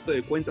 haciendo un corte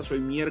de cuentas. Hoy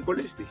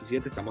miércoles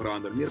 17, estamos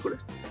grabando el miércoles,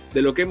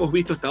 de lo que hemos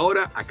visto hasta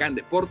ahora acá en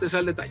Deportes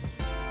al Detalle.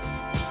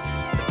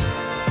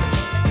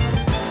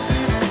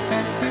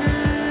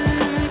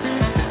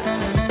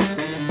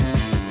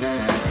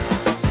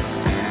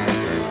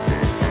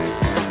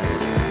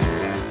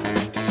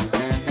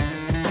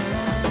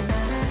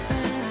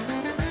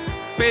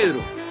 Pedro,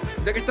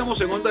 ya que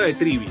estamos en onda de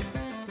trivia,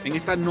 en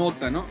esta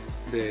nota, ¿no?,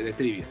 de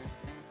trivia,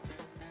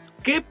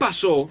 ¿qué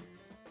pasó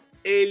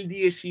el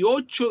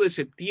 18 de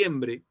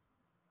septiembre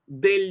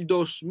del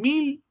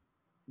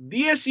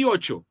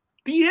 2018?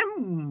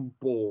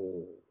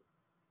 ¡Tiempo!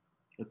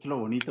 Esto es lo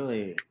bonito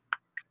de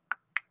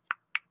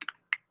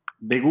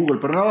Google,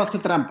 pero no va a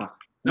hacer trampa.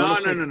 No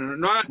hagas trampa.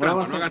 No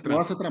va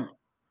a hacer trampa.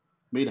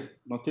 Mira,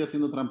 no estoy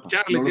haciendo trampa.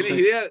 Charlie, no ¿tienes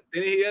idea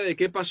de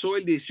qué pasó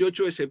el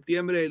 18 de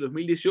septiembre del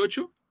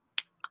 2018?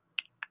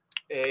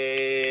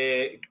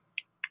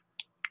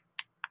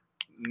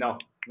 No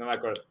me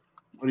acuerdo.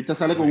 Ahorita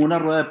sale con una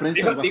rueda de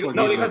prensa.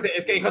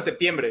 Es que dijo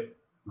septiembre.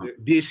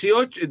 10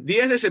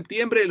 de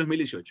septiembre del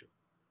 2018.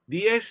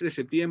 10 de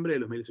septiembre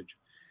del 2018.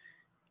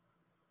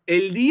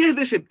 El 10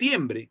 de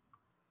septiembre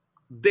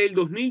del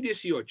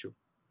 2018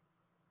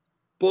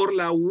 por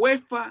la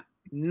UEFA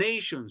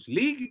Nations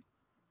League,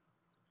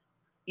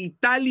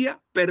 Italia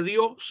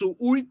perdió su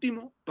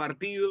último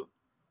partido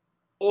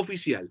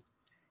oficial.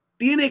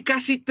 Tiene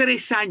casi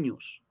 3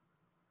 años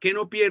que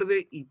no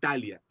pierde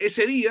Italia.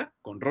 Ese día,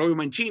 con Robbie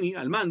Mancini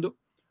al mando,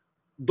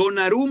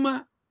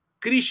 Donnarumma,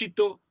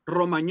 Criscito,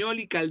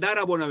 Romagnoli,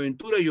 Caldara,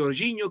 Bonaventura,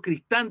 Jorginho,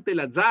 Cristante,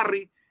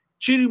 Lazzarri,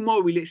 Ciro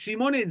Immobile,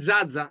 Simone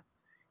Zaza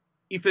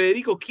y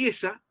Federico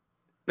Chiesa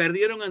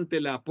perdieron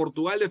ante la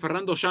Portugal de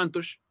Fernando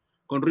Santos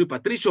con Rui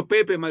Patricio,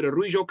 Pepe, Mario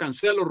Ruiz, João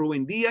Cancelo,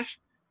 Rubén Díaz,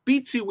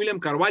 Pizzi, William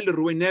Carvalho,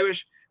 Rubén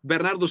Neves,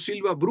 Bernardo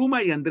Silva,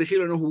 Bruma y Andrés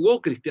Silva. No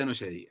jugó Cristiano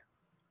ese día.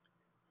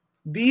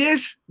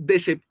 10 de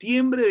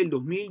septiembre del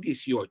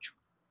 2018.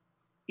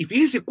 Y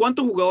fíjense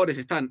cuántos jugadores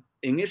están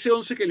en ese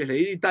 11 que les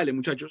leí de Italia,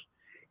 muchachos,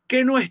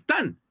 que no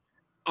están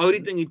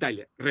ahorita en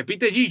Italia.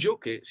 Repite Gillo,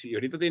 que si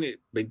ahorita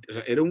tiene 20, o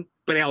sea, era un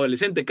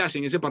preadolescente casi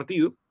en ese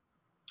partido,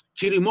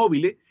 Ciro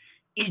Immobile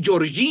y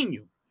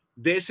Jorginho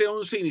de ese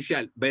 11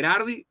 inicial.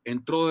 Berardi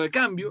entró de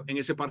cambio en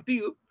ese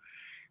partido.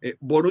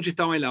 Bonucci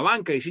estaba en la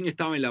banca, Insigne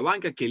estaba en la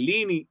banca,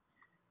 Chiellini.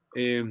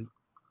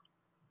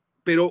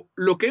 Pero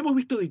lo que hemos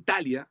visto de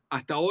Italia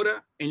hasta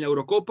ahora en la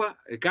Eurocopa,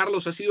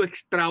 Carlos, ha sido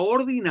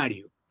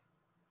extraordinario.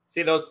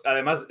 Sí,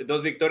 además,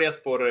 2 victorias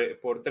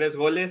por 3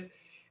 goles.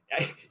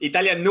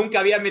 Italia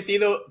nunca había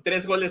metido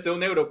 3 goles en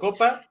una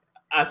Eurocopa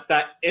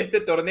hasta este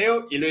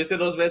torneo y lo hice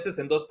 2 veces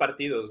en 2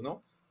 partidos,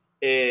 ¿no?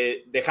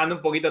 Dejando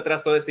un poquito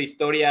atrás toda esa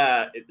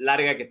historia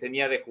larga que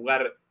tenía de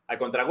jugar a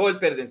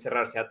contragolpe, de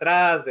encerrarse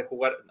atrás, de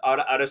jugar.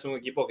 Ahora es un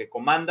equipo que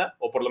comanda,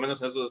 o por lo menos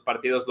en esos 2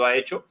 partidos lo ha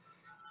hecho.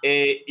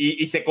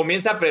 Y se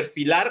comienza a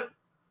perfilar,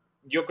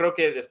 yo creo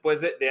que después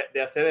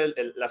de hacer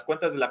las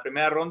cuentas de la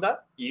primera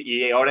ronda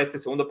y ahora este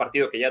segundo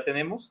partido que ya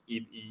tenemos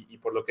y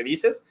por lo que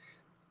dices,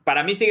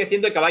 para mí sigue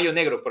siendo el caballo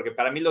negro, porque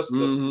para mí los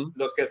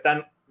que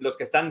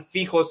están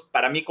fijos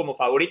para mí como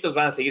favoritos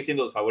van a seguir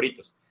siendo los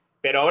favoritos.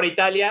 Pero ahora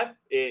Italia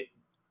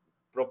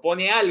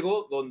propone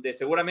algo donde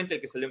seguramente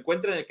el que se lo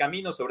encuentre en el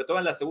camino, sobre todo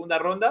en la segunda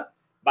ronda,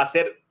 va a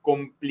ser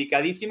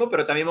complicadísimo,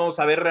 pero también vamos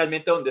a ver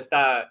realmente dónde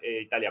está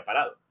Italia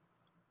parado.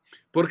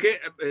 Porque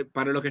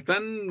para los que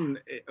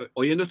están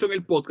oyendo esto en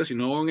el podcast y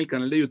no en el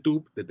canal de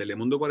YouTube de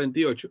Telemundo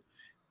 48,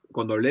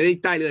 cuando hablé de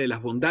Italia, de las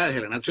bondades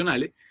de las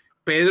nacionales,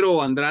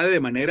 Pedro Andrade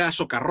de manera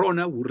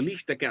socarrona,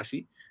 burlista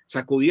casi,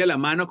 sacudía la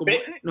mano como...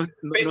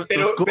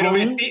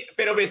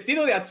 Pero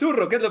vestido de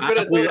azzurro, que es lo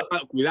peor de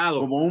todo.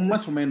 Cuidado. Como un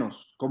más o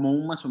menos.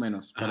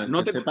 Para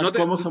que sepan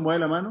cómo se mueve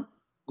la mano.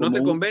 ¿No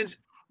te convence?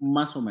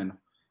 Más o menos.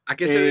 ¿A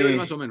qué se debe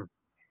más o menos?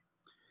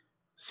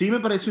 Sí me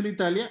parece una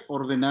Italia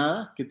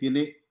ordenada, que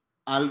tiene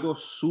algo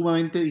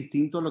sumamente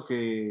distinto a lo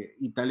que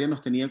Italia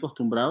nos tenía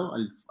acostumbrado,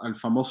 al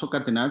famoso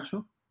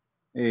catenaccio,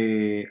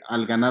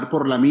 al ganar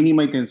por la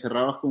mínima y te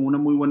encerrabas con una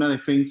muy buena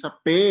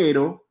defensa,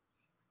 pero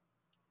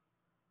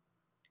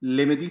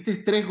le metiste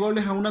 3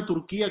 goles a una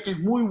Turquía que es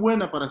muy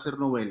buena para hacer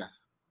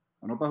novelas,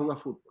 no para jugar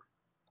fútbol.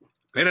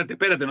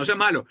 Espérate, no seas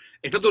malo.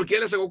 Esta Turquía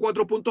le sacó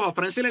 4 puntos a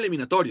Francia en la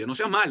eliminatoria, no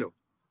seas malo.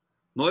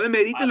 No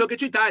demerites lo que ha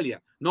hecho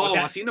Italia. No, o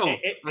sea, así no.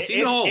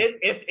 No.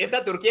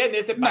 Esta Turquía en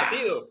ese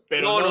partido.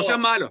 Pero no seas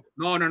malo.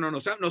 No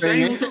seas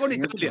injusto con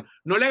Italia.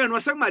 No le ganó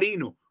a San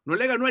Marino, no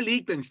le ganó a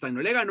Liechtenstein,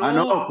 no le ganó a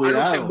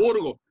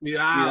Luxemburgo.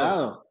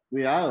 Cuidado.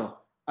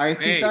 A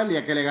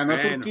Italia que le ganó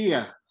a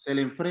Turquía, se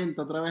le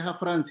enfrenta otra vez a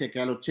Francia, que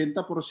al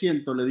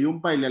 80% le dio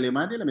un baile a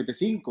Alemania y le mete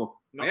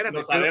 5.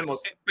 No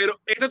sabemos. Pero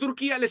esta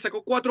Turquía le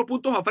sacó 4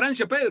 puntos a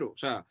Francia, Pedro. O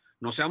sea,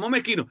 no seamos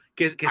mezquinos.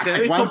 Que se ha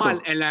visto ¿cuánto?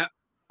 Mal en la...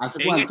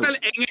 En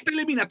esta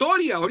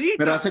eliminatoria, ahorita.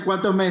 ¿Pero hace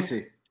cuántos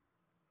meses?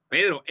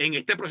 Pedro, en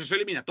este proceso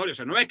eliminatorio. O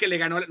sea, no es que le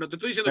ganó. No te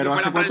estoy diciendo ¿pero que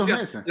hace fue cuántos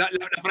Francia, meses?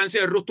 la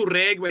Francia de Rustu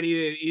Regber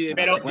y de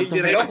pero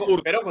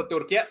ojo,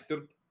 Turquía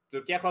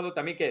ha jugado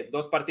también que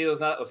 2 partidos,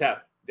 o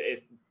sea,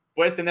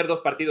 puedes tener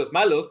 2 partidos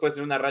malos, puedes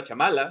tener una racha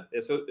mala,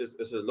 eso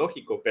es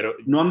lógico, pero...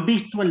 No han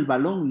visto el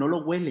balón, no lo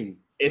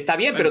huelen. Está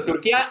bien, pero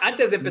Turquía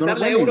antes de empezar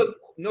la Euro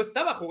no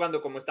estaba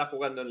jugando como está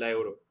jugando en la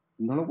Euro.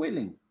 No lo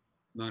huelen.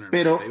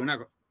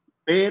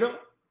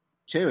 Pero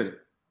chévere,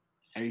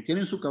 ahí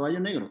tienen su caballo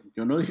negro,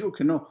 yo no digo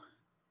que no,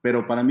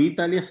 pero para mí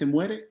Italia se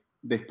muere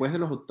después de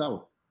los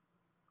octavos.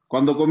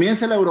 Cuando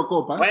comience la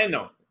Eurocopa...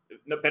 Bueno,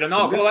 pero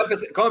no, ¿cómo va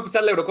a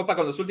empezar la Eurocopa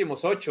con los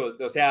últimos 8?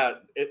 O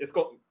sea, es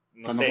como...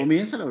 Cuando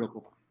comience la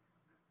Eurocopa.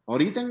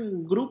 Ahorita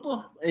en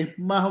grupos es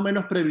más o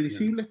menos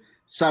previsible,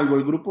 salvo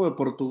el grupo de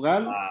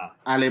Portugal,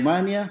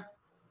 Alemania,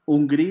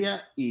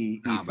 Hungría y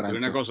Francia.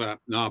 Una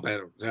cosa,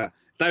 Pedro, o sea,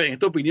 está bien, es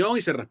tu opinión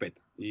y se respeta.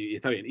 Y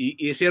está bien.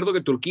 Y es cierto que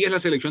Turquía es la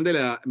selección de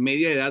la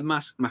media de edad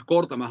más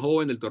corta, más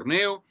joven del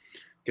torneo,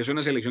 que es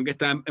una selección que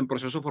está en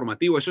proceso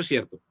formativo, eso es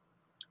cierto.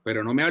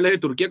 Pero no me hables de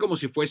Turquía como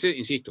si fuese,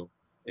 insisto,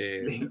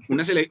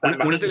 una selección,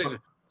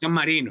 San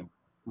Marino,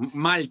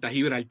 Malta,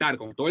 Gibraltar,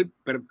 con todo el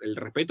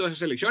respeto de esas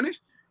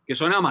selecciones, que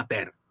son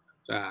amateur.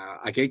 O sea,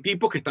 aquí hay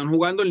tipos que están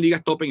jugando en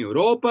ligas top en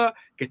Europa,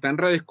 que están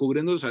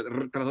redescubriendo, o sea,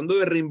 tratando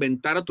de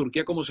reinventar a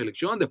Turquía como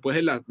selección después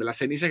de las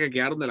cenizas que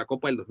quedaron de la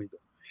Copa del 2002.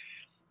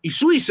 Y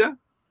Suiza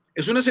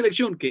es una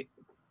selección que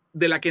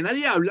de la que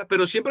nadie habla,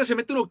 pero siempre se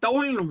mete en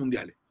octavos en los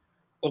mundiales.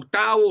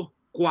 Octavos,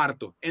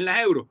 cuartos. En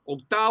las Euros,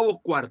 octavos,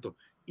 cuartos.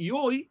 Y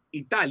hoy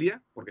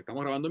Italia, porque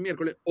estamos grabando el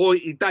miércoles,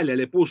 hoy Italia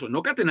le puso,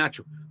 no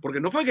catenacho,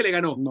 porque no fue que le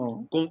ganó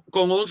No.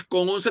 con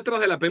 11 tras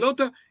de la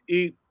pelota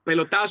y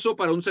pelotazo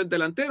para un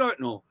delantero,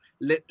 no,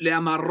 le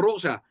amarró, o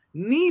sea,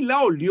 ni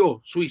la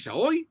olió Suiza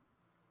hoy,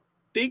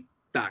 tic,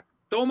 tac,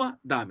 toma,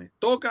 dame,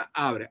 toca,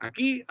 abre,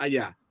 aquí,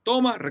 allá,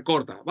 toma,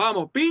 recorta,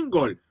 vamos, pin,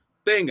 gol,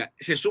 venga,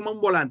 se suma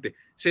un volante,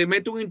 se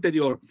mete un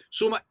interior,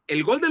 suma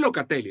el gol de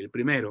Locatelli, el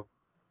primero,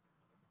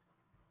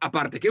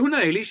 aparte que es una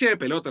delicia de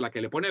pelota la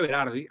que le pone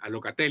Berardi a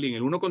Locatelli en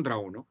el 1 contra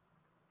 1, o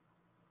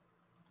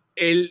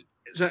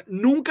sea,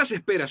 nunca se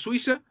espera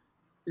Suiza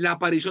la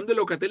aparición de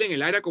Locatelli en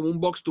el área como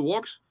un box to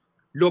box,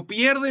 lo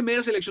pierde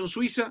media selección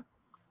suiza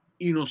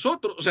y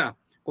nosotros, o sea,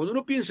 cuando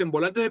uno piensa en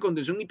volantes de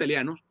contención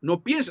italianos,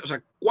 no piensa, o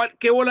sea,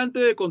 ¿qué volante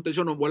de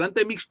contención o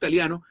volante mixto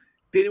italiano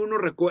tiene uno,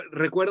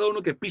 recuerda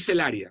uno que pisa el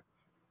área?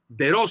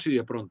 De Rossi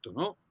de pronto,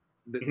 ¿no?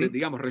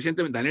 Digamos,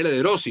 recientemente, Daniele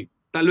De Rossi,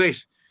 tal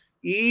vez.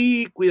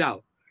 Y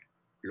cuidado,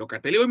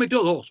 Locatelli hoy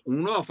metió 2,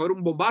 uno de afuera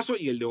un bombazo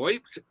y el de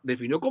hoy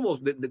definió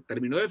como,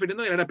 terminó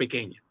definiendo en el área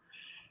pequeña.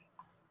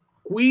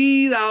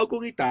 Cuidado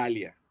con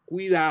Italia,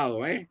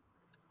 cuidado, ¿eh?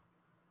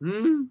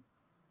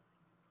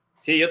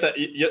 Sí, yo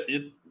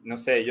no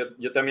sé,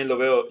 yo también lo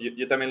veo,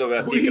 yo también lo veo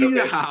así.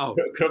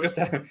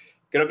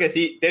 Creo que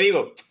sí. Te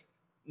digo,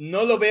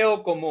 no lo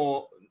veo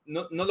como,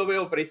 no lo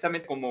veo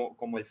precisamente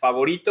como el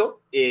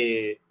favorito.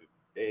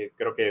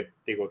 Creo que,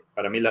 digo,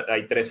 para mí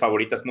hay 3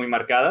 favoritas muy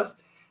marcadas.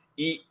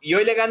 Y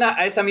hoy le gana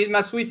a esa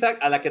misma Suiza,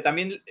 a la que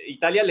también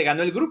Italia le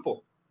ganó el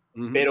grupo.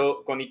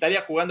 Pero con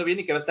Italia jugando bien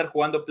y que va a estar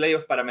jugando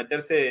playoffs para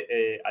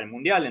meterse al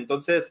Mundial.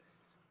 Entonces,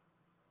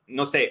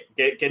 no sé,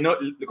 que no,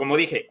 como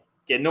dije,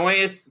 que no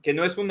es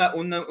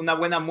una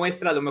buena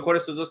muestra, a lo mejor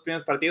estos 2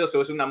 primeros partidos,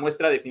 o es una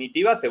muestra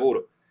definitiva,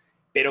 seguro.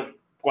 Pero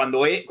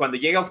cuando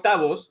llega a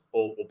octavos,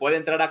 o puede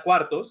entrar a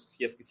cuartos,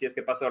 si es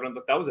que pasa a ronda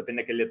de octavos,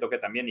 depende de qué le toque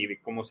también y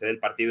cómo se dé el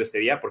partido ese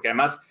día, porque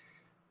además,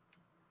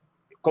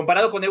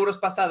 comparado con euros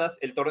pasadas,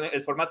 el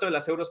formato de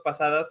las euros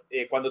pasadas,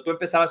 cuando tú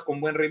empezabas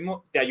con buen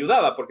ritmo, te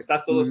ayudaba, porque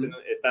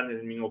están en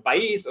el mismo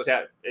país, o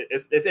sea,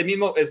 es el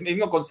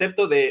mismo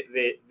concepto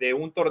de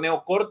un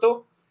torneo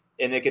corto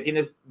en el que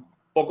tienes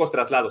pocos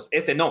traslados.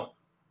 Este no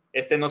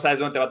sabes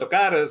dónde te va a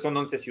tocar, son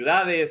 11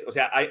 ciudades, o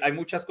sea, hay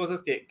muchas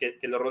cosas que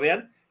lo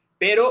rodean,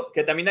 pero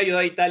que también ayuda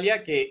a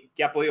Italia que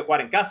ha podido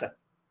jugar en casa,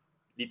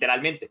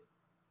 literalmente.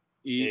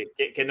 Y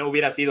que no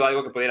hubiera sido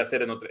algo que pudiera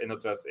hacer en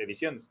otras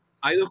ediciones.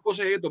 Hay 2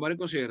 cosas que hay que tomar en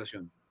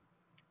consideración.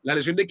 La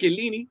lesión de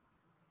Chiellini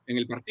en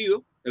el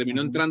partido,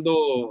 terminó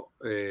entrando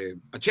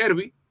a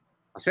Cervi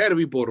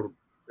por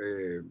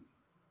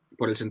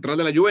el central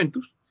de la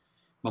Juventus.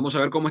 Vamos a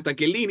ver cómo está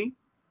Chiellini.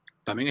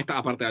 También está,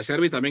 aparte de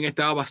Cervi, también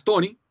está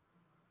Bastoni.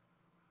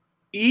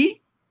 Y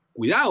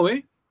cuidado,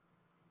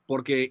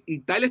 porque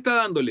Italia está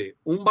dándole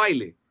un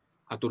baile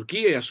a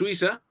Turquía y a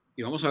Suiza,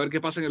 y vamos a ver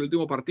qué pasa en el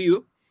último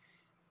partido.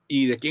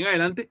 Y de aquí en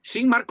adelante,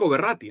 sin Marco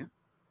Verratti. O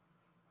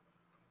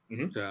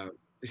sea,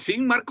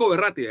 sin Marco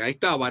Verratti. Ahí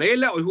está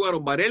Varela, hoy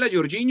jugaron Varela,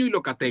 Jorginho y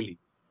Locatelli.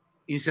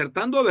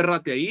 Insertando a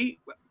Verratti ahí,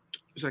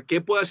 o sea,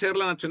 ¿qué puede hacer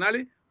la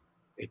Nacional?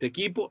 Este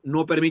equipo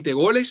no permite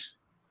goles.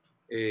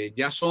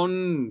 Ya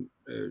son,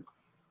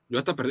 yo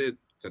hasta perdí,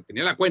 o sea,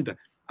 tenía la cuenta,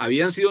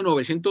 habían sido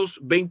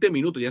 920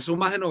 minutos, ya son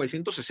más de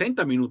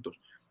 960 minutos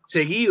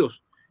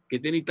seguidos que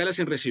tiene Italia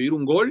sin recibir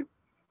un gol.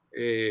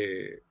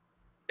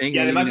 Y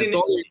además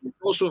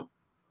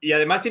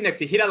sin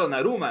exigir a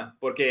Donnarumma,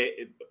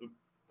 porque,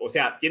 o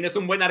sea, tienes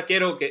un buen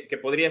arquero que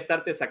podría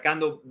estarte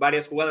sacando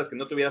varias jugadas que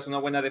no tuvieras una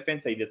buena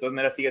defensa y de todas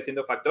maneras sigue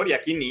siendo factor, y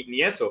aquí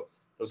ni eso.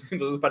 Los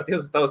últimos 2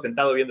 partidos he estado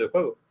sentado viendo el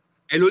juego.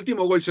 El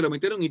último gol se lo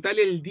metieron en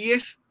Italia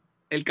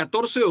el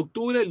 14 de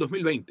octubre del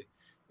 2020,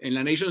 en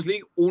la Nations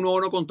League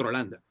 1-1 contra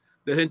Holanda.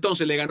 Desde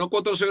entonces le ganó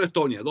 4-0 a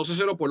Estonia,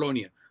 2-0 a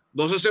Polonia,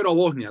 2-0 a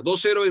Bosnia,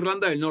 2-0 a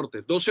Irlanda del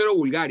Norte, 2-0 a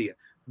Bulgaria,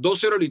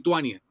 2-0 a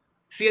Lituania,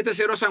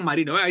 7-0 a San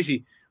Marino, ahí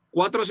sí,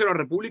 4-0 a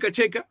República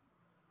Checa,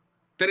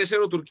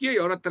 3-0 a Turquía y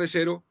ahora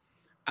 3-0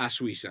 a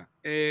Suiza.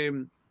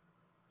 ¿Qué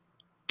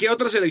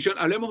otra selección?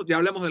 Ya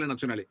hablamos de las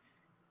nacionales.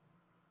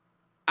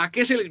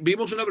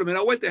 Vimos una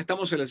primera vuelta, ya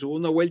estamos en la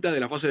segunda vuelta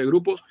de la fase de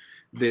grupos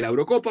de la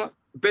Eurocopa.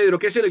 Pedro,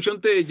 ¿qué selección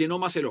te llenó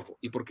más el ojo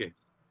y por qué?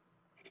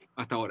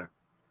 Hasta ahora.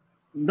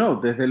 No,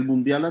 desde el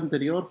Mundial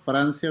anterior,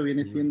 Francia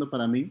viene siendo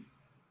para mí,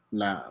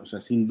 o sea,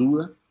 sin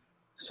duda,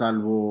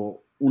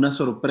 salvo una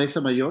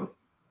sorpresa mayor,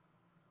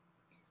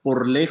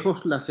 por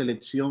lejos la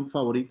selección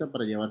favorita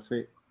para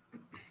llevarse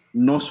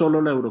no solo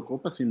la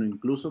Eurocopa, sino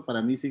incluso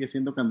para mí sigue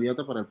siendo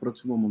candidata para el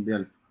próximo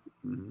Mundial.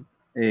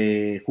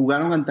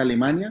 Jugaron ante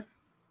Alemania,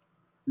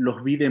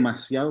 los vi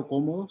demasiado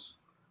cómodos.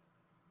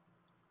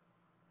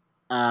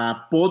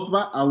 A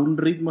Pogba a un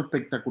ritmo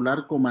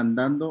espectacular,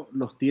 comandando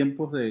los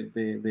tiempos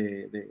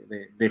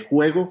de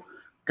juego.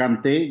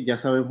 Kanté, ya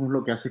sabemos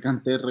lo que hace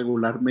Kanté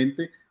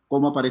regularmente,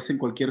 cómo aparece en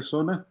cualquier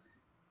zona.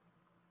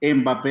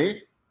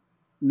 Mbappé,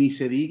 ni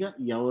se diga,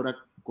 y ahora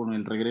con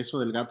el regreso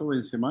del gato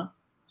Benzema,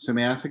 se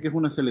me hace que es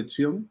una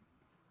selección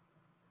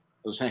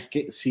o sea, es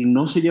que si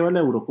no se lleva la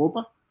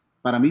Eurocopa,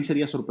 para mí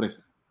sería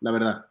sorpresa, la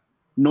verdad.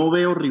 No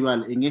veo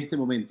rival en este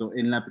momento,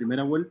 en la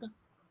primera vuelta,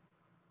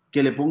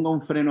 que le ponga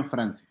un freno a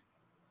Francia.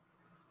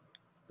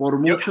 Por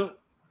mucho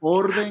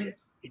orden,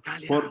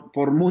 Italia.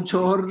 Por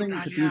mucho orden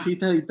que tú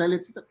hiciste de Italia,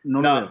 etc.,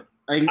 no lo veo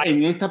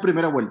en esta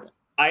primera vuelta.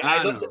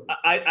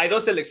 Hay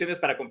dos selecciones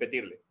para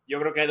competirle. Yo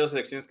creo que hay dos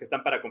selecciones que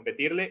están para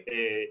competirle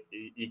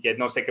y que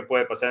no sé qué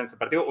puede pasar en ese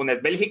partido. Una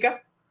es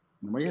Bélgica.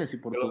 No vayas a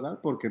decir Portugal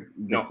porque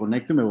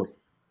desconecto y me voy.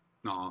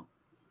 No.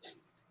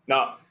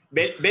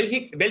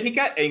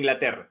 Bélgica e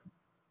Inglaterra.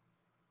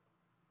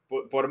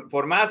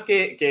 Por más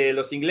que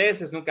los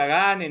ingleses nunca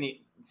ganen,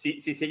 y si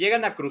se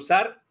llegan a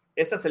cruzar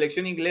esta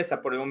selección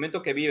inglesa por el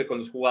momento que vive, con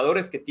los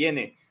jugadores que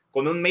tiene,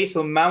 con un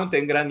Mason Mount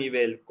en gran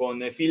nivel,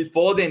 con Phil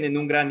Foden en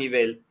un gran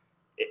nivel,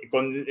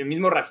 con el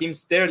mismo Raheem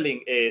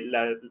Sterling,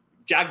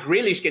 Jack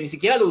Grealish, que ni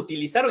siquiera lo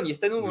utilizaron y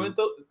está en un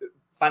momento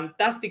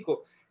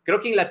fantástico. Creo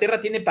que Inglaterra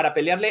tiene para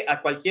pelearle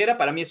a cualquiera.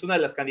 Para mí es una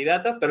de las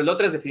candidatas, pero el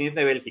otro es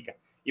definitivamente Bélgica.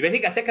 Y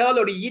Bélgica se ha quedado a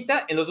la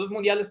orillita en los dos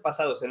mundiales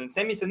pasados, en el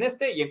semis en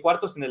este y en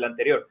cuartos en el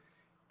anterior.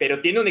 Pero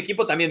tiene un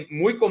equipo también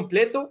muy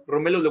completo.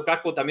 Romelu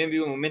Lukaku también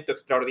vive un momento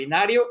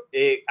extraordinario.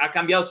 Ha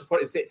cambiado su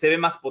forma, se ve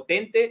más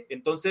potente.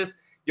 Entonces,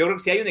 yo creo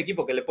que si hay un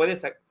equipo que le puede...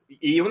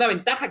 Y una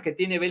ventaja que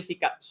tiene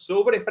Bélgica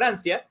sobre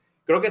Francia,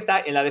 creo que está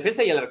en la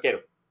defensa y el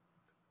arquero.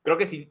 Creo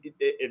que si,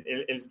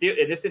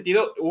 en ese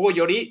sentido, Hugo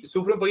Lloris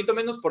sufre un poquito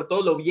menos por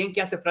todo lo bien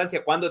que hace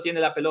Francia cuando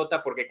tiene la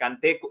pelota, porque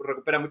Kanté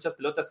recupera muchas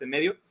pelotas en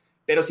medio.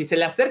 Pero si se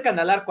le acercan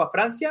al arco a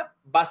Francia,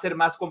 va a ser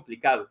más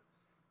complicado.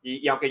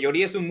 Y aunque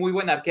Lloris es un muy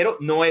buen arquero,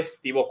 no es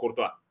Thibaut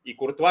Courtois. Y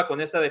Courtois con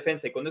esta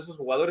defensa y con esos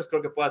jugadores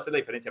creo que puede hacer la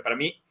diferencia. Para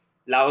mí,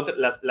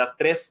 las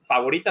tres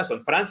favoritas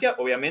son Francia,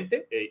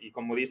 obviamente, y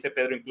como dice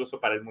Pedro, incluso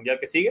para el Mundial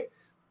que sigue,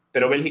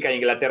 pero Bélgica e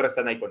Inglaterra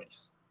están ahí con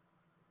ellos.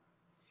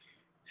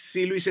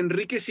 Si Luis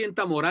Enrique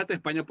sienta a Morata,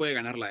 España puede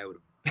ganar la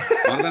Euro.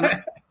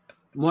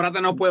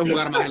 Morata no puede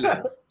jugar más en la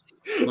Euro.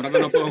 Morata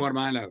no puede jugar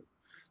más en la Euro.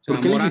 O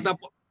sea, Morata...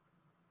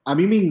 A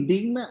mí me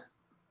indigna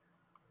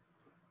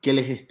que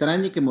les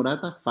extrañe que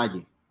Morata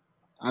falle.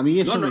 A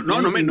mí eso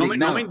no me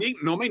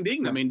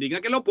indigna, me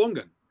indigna que lo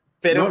pongan.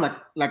 Pero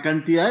la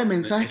cantidad de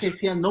mensajes que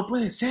decían, no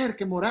puede ser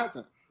que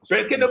Morata.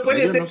 Pero es que no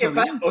puede ser que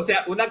falle. O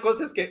sea, una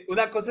cosa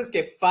es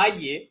que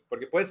falle,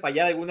 porque puedes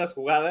fallar algunas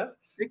jugadas.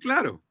 Sí,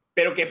 claro.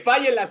 Pero que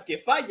falle las que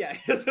falla.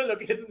 Eso es lo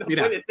que no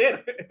puede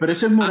ser. Pero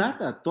eso es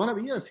Morata. Toda la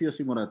vida ha sido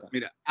así Morata.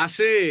 Mira,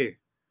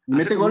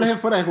 mete goles en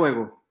fuera de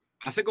juego.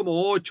 Hace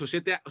como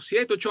 7,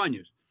 8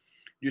 años.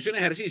 Yo hice un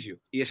ejercicio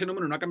y ese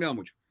número no ha cambiado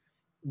mucho.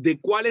 De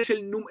cuál es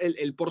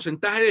el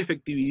porcentaje de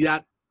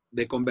efectividad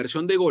de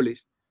conversión de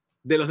goles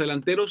de los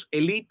delanteros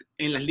elite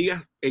en las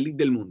ligas elite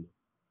del mundo.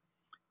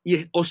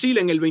 Y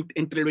oscila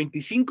entre el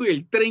 25 y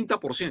el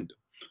 30%. O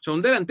sea,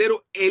 un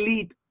delantero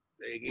elite,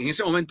 en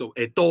ese momento,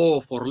 Eto'o,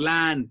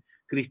 Forlán,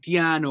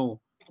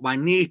 Cristiano,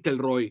 Van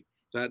Nistelrooy,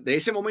 o sea, de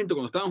ese momento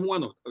cuando estaban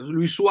jugando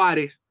Luis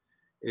Suárez,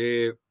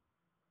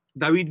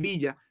 David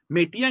Villa,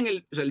 metían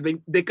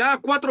de cada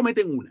 4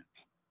 meten una.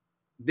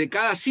 De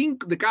cada 6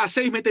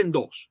 meten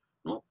 2.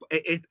 ¿No?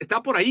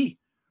 Está por ahí.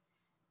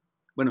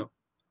 Bueno,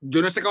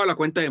 yo no he sacado la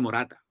cuenta de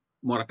Morata.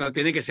 Morata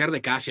tiene que ser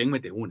de cada 100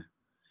 mete una.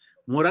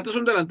 Morata es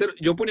un delantero,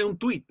 yo ponía un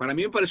tuit, para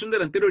mí me parece un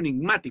delantero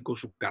enigmático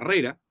su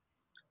carrera,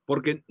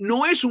 porque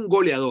no es un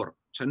goleador,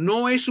 o sea,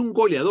 no es un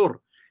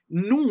goleador.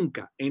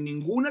 Nunca, en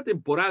ninguna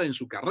temporada en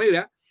su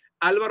carrera,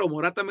 Álvaro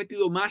Morata ha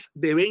metido más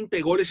de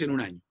 20 goles en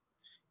un año.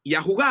 Y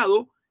ha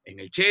jugado en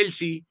el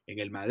Chelsea, en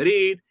el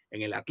Madrid,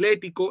 en el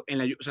Atlético,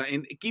 o sea,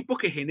 en equipos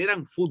que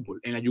generan fútbol,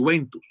 en la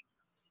Juventus.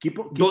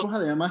 Equipos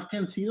además que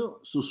han sido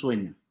su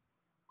sueño.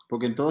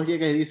 Porque en todos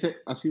llega y dice,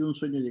 ha sido un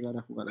sueño llegar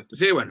a jugar a este.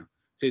 Sí, bueno,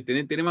 sí,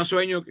 tiene más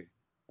sueño que...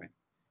 Bueno.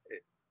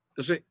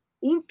 Entonces,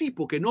 un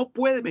tipo que no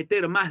puede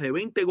meter más de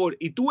 20 goles,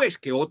 y tú ves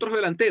que otros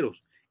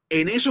delanteros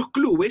en esos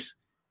clubes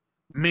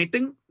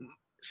meten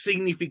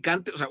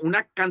significante, o sea,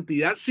 una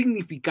cantidad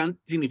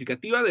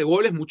significativa de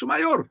goles mucho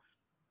mayor.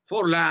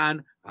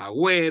 Forlán,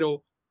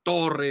 Agüero,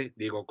 Torres,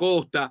 Diego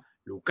Costa,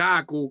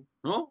 Lukaku,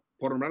 ¿no?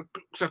 Por nombrar,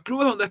 o sea,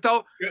 clubes donde ha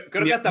estado.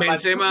 Creo que hasta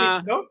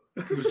Benzema, ¿no?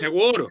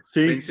 Seguro.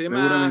 Sí,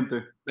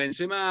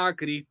 Benzema,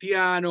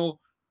 Cristiano,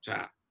 o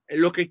sea,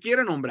 los que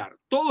quieran nombrar,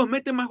 todos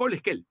meten más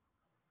goles que él.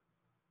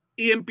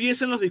 Y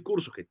empiezan los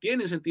discursos que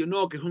tienen sentido,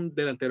 no, que es un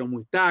delantero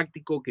muy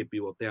táctico, que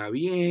pivotea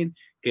bien,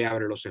 que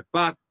abre los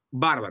espacios,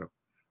 bárbaro.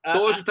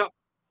 Todo eso está.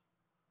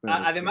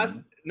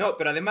 Además,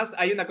 pero además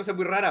hay una cosa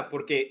muy rara,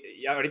 porque,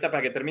 y ahorita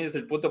para que termines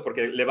el punto,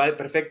 porque le va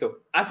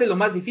perfecto, hace lo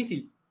más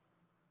difícil.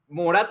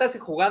 Morata hace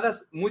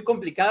jugadas muy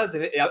complicadas,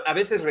 a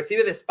veces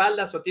recibe de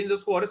espaldas o tiene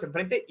 2 jugadores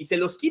enfrente y se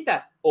los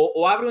quita,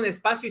 o abre un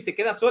espacio y se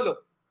queda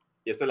solo,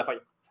 y después la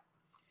falla.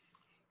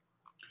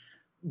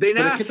 De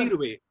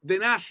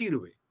nada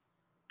sirve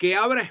que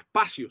abra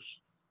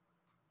espacios.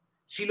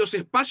 Si los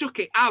espacios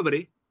que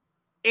abre,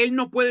 él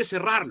no puede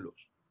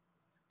cerrarlos.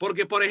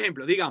 Porque, por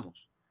ejemplo,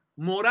 digamos,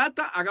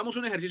 Morata, hagamos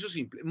un ejercicio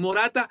simple.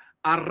 Morata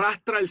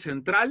arrastra al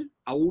central,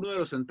 a uno de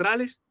los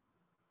centrales,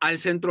 al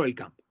centro del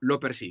campo. Lo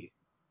persigue.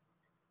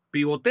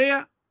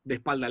 Pivotea, de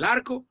espalda al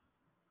arco,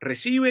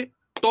 recibe,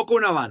 toca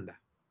una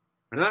banda,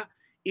 ¿verdad?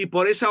 Y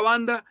por esa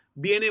banda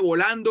viene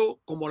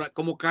volando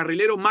como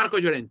carrilero Marco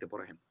Llorente,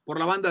 por ejemplo, por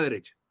la banda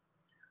derecha.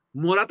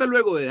 Morata,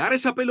 luego de dar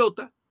esa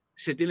pelota,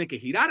 se tiene que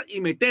girar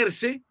y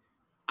meterse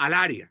al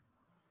área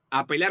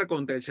a pelear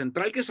contra el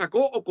central que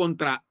sacó o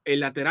contra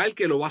el lateral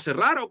que lo va a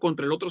cerrar o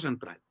contra el otro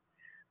central.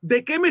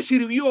 ¿De qué me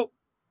sirvió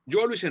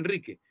yo, Luis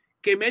Enrique,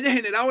 que me haya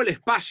generado el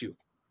espacio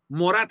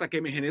Morata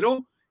que me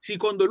generó, si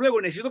cuando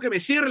luego necesito que me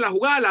cierre la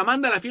jugada la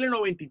manda a la fila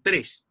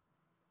 93?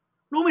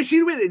 No me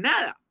sirve de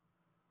nada.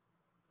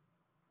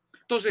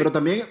 Entonces, pero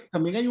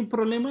también hay un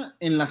problema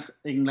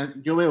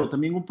yo veo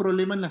también un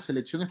problema en la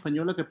selección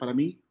española que para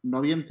mí no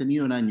habían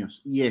tenido en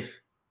años, y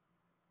es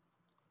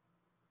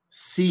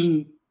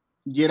sin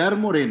Gerard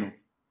Moreno,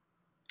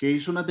 que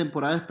hizo una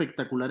temporada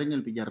espectacular en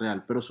el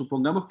Villarreal, pero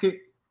supongamos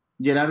que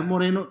Gerard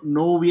Moreno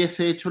no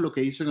hubiese hecho lo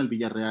que hizo en el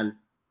Villarreal.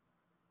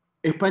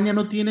 España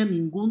no tiene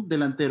ningún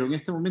delantero en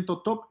este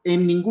momento top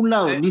en ningún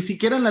lado, ni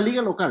siquiera en la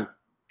liga local,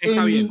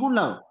 en ningún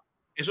lado.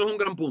 Eso es un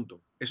gran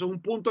punto. Eso es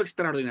un punto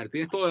extraordinario.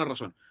 Tienes toda la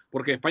razón.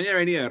 Porque España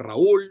venía de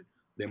Raúl,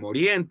 de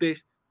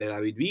Morientes, de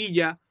David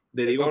Villa,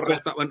 de Diego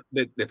Torres. Costa, bueno,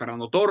 de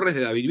Fernando Torres,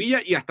 de David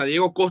Villa y hasta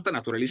Diego Costa,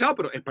 naturalizado,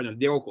 pero español,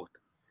 Diego Costa.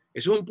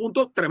 Eso es un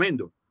punto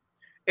tremendo.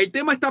 El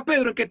tema está,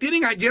 Pedro, en que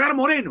tienen a Gerard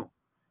Moreno,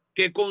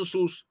 que con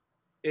sus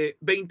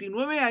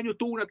 29 años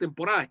tuvo una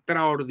temporada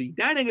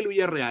extraordinaria en el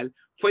Villarreal,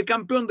 fue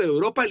campeón de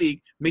Europa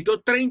League,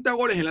 metió 30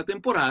 goles en la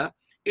temporada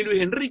y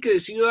Luis Enrique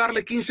decidió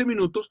darle 15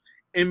 minutos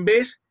en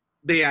vez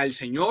de al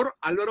señor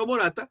Álvaro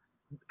Morata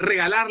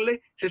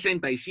regalarle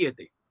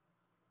 67.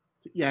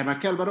 Y además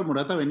que Álvaro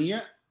Morata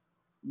venía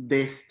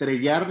de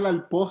estrellarla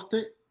al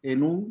poste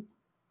en un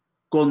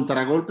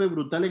contragolpe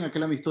brutal en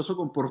aquel amistoso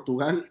con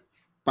Portugal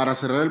para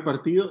cerrar el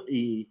partido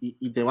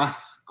y te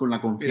vas con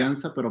la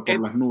confianza. Mira, pero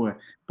por las nubes.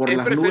 Por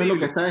las nubes lo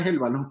que está es el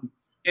balón.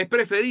 Es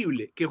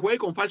preferible que juegue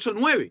con falso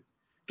 9,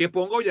 que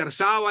ponga a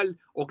Oyarzábal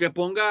o que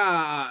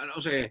ponga,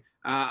 no sé,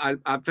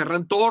 a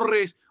Ferran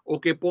Torres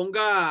o que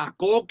ponga a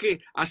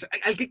Coque,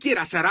 al que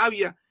quiera, a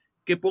Sarabia,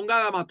 que ponga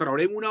a Adama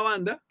Traoré en una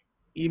banda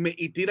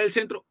y tira el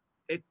centro.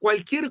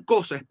 Cualquier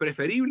cosa es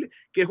preferible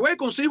que juegue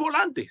con 6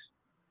 volantes.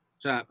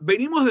 O sea,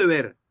 venimos de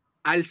ver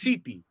al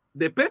City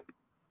de Pep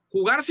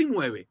jugar sin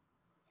 9.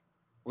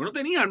 O no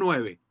tenía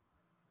 9.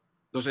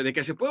 Entonces, de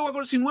que se puede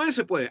jugar sin 9,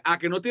 se puede.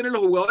 Que no tienen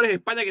los jugadores de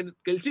España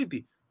que el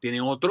City.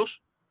 Tiene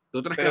otros, de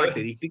otras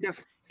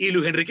características. Y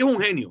Luis Enrique es un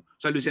genio. O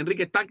sea, Luis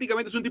Enrique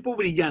tácticamente es un tipo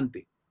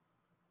brillante.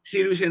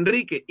 Si Luis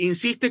Enrique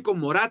insiste con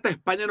Morata,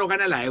 España no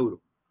gana la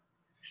Euro.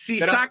 Si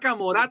saca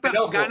Morata,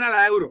 gana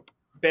la Euro.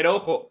 Pero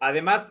ojo,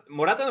 además,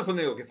 Morata no fue el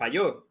único que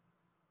falló.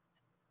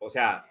 O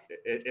sea,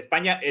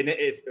 España,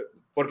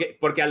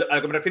 porque a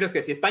lo que me refiero es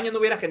que si España no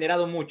hubiera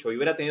generado mucho y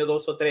hubiera tenido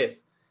 2 o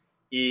 3,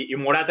 y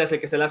Morata es el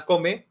que se las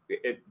come,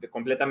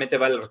 completamente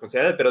vale la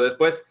responsabilidad, pero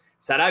después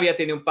Sarabia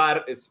tiene un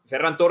par,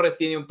 Ferran Torres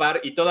tiene un par,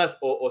 y todas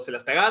o se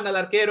las pegaban al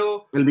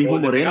arquero, el mismo o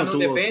Moreno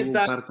tuvo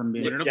defensa. Un par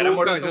también. Moreno tuvo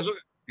un cabezazo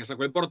que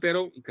sacó el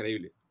portero,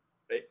 increíble.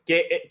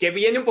 Que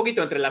viene un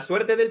poquito entre la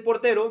suerte del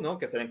portero, ¿no?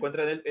 Que se le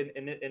encuentra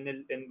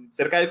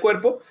cerca del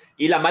cuerpo,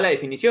 y la mala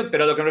definición.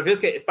 Pero lo que me refiero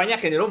es que España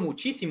generó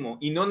muchísimo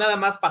y no nada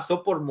más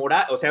pasó por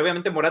Morata. O sea,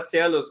 obviamente Morata se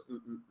lleva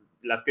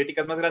las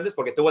críticas más grandes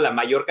porque tuvo la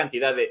mayor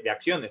cantidad de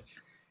acciones,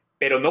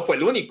 pero no fue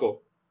el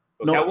único.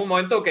 O sea, hubo un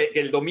momento que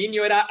el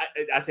dominio era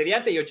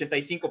asediante y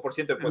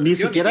 85% de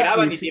posesión.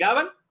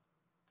 Tiraban.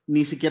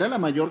 Ni siquiera la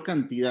mayor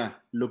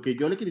cantidad. Lo que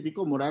yo le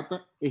critico a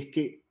Morata es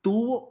que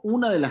tuvo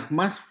una de las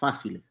más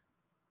fáciles,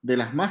 de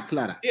las más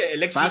claras. Sí,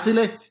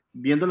 fáciles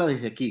viéndola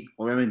desde aquí,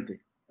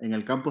 obviamente. En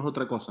el campo es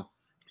otra cosa.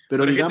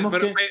 Pero digamos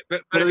que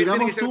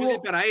tiene que ser fácil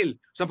para él.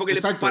 O sea, porque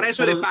para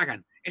eso le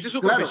pagan. Esa es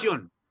su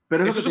profesión.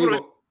 Pero eso es su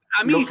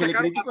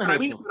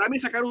profesión. Para mí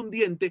sacar un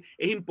diente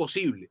es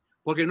imposible,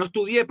 porque no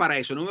estudié para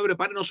eso, no me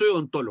preparé, no soy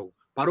odontólogo.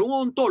 Para un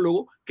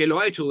odontólogo que lo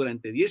ha hecho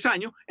durante 10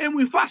 años es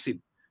muy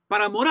fácil.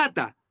 Para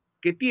Morata,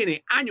 que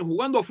tiene años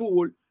jugando a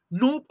fútbol,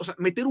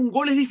 meter un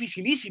gol es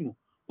dificilísimo,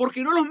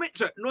 porque no los mete. O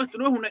sea, no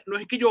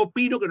es que yo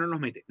opino que no los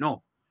mete,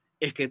 no,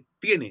 es que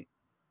tiene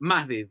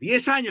más de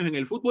 10 años en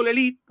el fútbol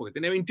elite, porque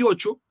tiene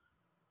 28,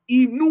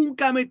 y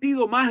nunca ha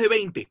metido más de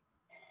 20.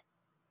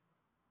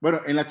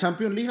 Bueno, en la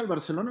Champions League al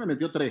Barcelona le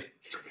metió 3.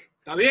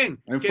 Está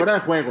bien. Fuera de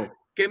juego.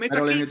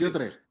 Pero le metió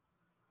 3.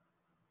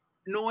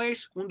 No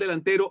es un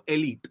delantero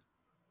elite.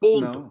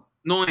 Punto.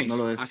 No es.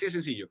 Así de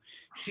sencillo.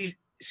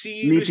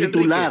 Ni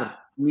titular.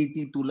 Ni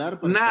titular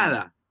para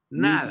nada.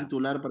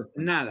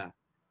 Nada.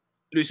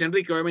 Luis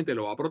Enrique obviamente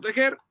lo va a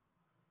proteger.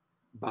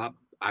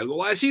 Algo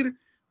va a decir.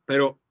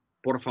 Pero,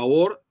 por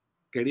favor,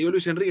 querido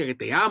Luis Enrique, que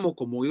te amo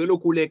como ídolo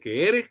culé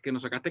que eres, que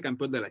nos sacaste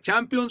campeón de la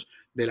Champions,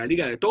 de la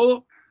Liga, de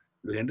todo.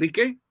 Luis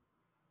Enrique,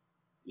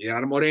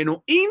 Gerard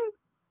Moreno in,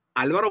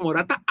 Álvaro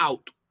Morata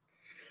out.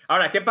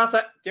 Ahora, ¿qué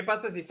pasa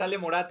si sale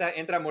Morata,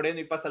 entra Moreno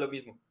y pasa lo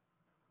mismo?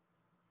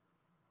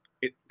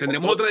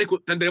 Tendremos otra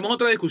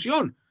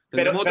discusión.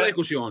 Porque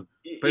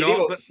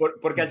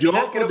al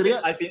final creo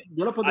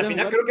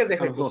que es de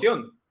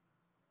ejecución.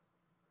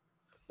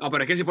 No,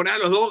 pero es que si pones a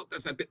los dos,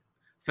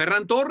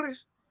 Ferran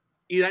Torres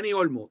y Dani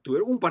Olmo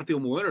tuvieron un partido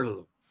muy bueno los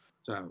dos.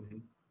 O sea,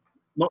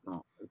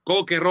 No.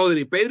 Coque,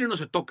 Rodri, Pedri no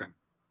se tocan.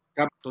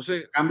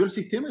 Entonces, cambio el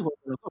sistema y juego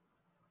con los dos.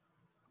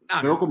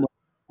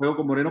 Juego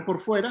con Moreno por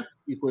fuera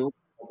y juego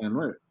con el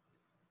 9.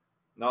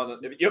 No,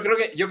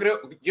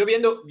 yo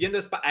viendo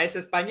a esa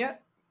España,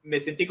 me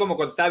sentí como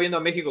cuando estaba viendo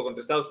a México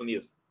contra Estados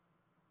Unidos.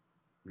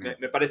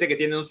 Me parece que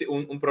tienen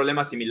un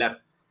problema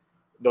similar,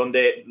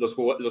 donde los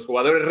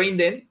jugadores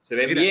rinden, se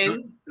ven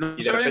bien. No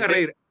se vayan a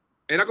reír.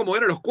 Era como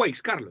eran los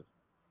Quakes, Carlos.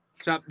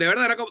 O sea, de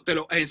verdad era como,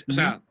 o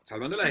sea,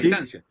 salvando la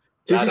distancia.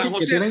 Sí,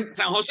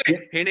 San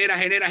José genera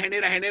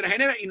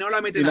y no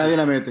la mete nadie.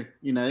 La mete.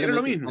 Y nadie era la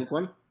lo mete, mismo. Tal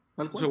cual.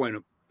 Entonces,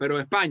 bueno, pero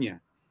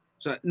España,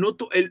 o sea,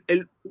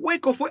 el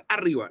hueco fue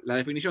arriba. La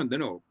definición, de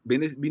nuevo,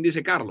 bien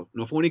dice Carlos,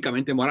 no fue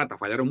únicamente Morata,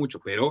 fallaron mucho,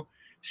 pero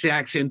se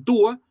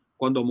acentúa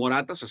cuando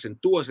Morata se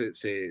acentúa,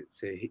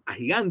 se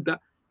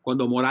agiganta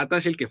cuando Morata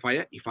es el que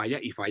falla y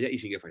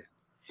sigue fallando.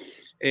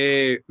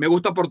 Me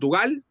gusta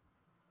Portugal.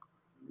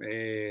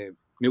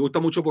 Me gusta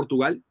mucho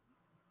Portugal.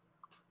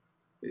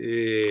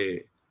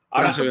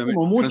 Ahora,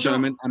 como mucho,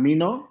 a mí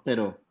no,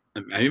 pero...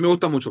 A mí me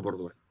gusta mucho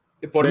Portugal.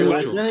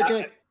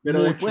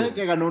 Pero después de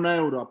que ganó una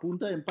Euro a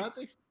punta de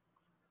empate,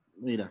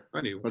 mira,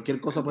 cualquier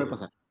cosa puede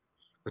pasar.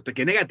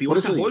 Qué negativo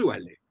estás hoy,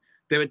 Walde.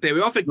 Te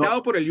veo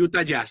afectado por el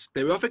Utah Jazz.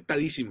 Te veo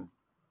afectadísimo.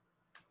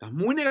 Estás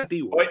muy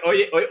negativo.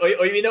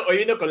 Hoy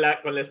vino con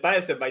la espada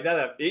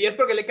desenvainada. Y es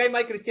porque le cae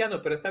mal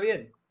Cristiano, pero está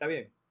bien.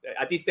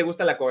 A ti te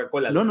gusta la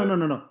Coca-Cola.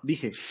 No.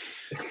 Dije,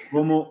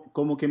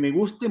 como que me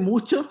guste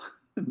mucho,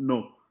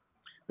 no.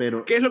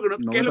 Pero ¿Qué es lo que no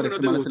te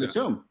gusta?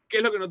 Selección. ¿Qué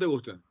es lo que no te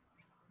gusta?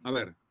 A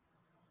ver.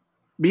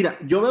 Mira,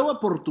 yo veo a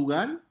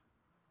Portugal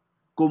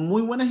con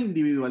muy buenas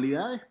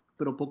individualidades,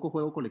 pero poco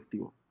juego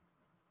colectivo.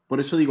 Por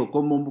eso digo,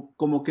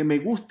 como que me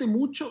guste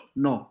mucho,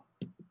 no.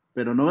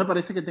 Pero no me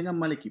parece que tengan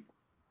mal equipo.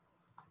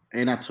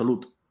 En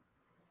absoluto.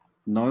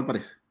 No me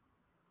parece.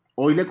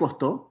 Hoy le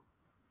costó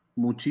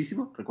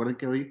muchísimo. Recuerden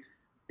que hoy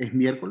es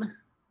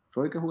miércoles.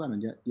 ¿Fue hoy que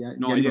jugaron?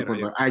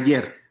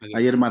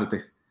 Ayer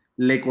martes.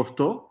 Le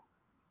costó.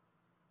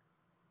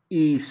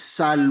 Y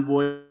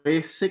salvo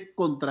ese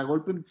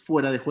contragolpe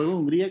fuera de juego de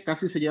Hungría,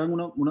 casi se llevan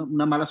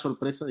una mala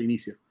sorpresa de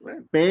inicio.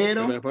 Bueno,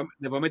 pero después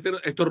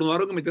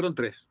estornudaron que metieron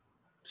 3.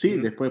 Sí,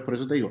 después, por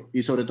eso te digo.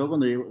 Y sobre todo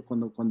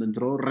cuando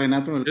entró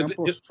Renato en el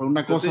campo, fue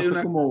una cosa,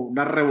 fue como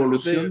una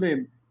revolución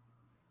de...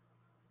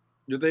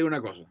 Yo te digo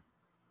una cosa.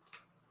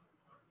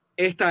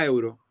 Esta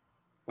Euro,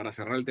 para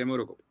cerrar el tema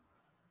Eurocopa,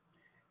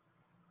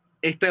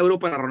 esta Euro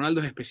para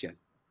Ronaldo es especial.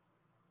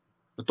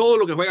 Todo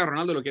lo que juega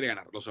Ronaldo lo quiere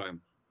ganar, lo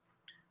sabemos.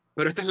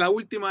 Pero esta es la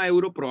última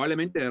Euro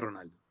probablemente de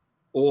Ronaldo.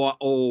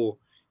 O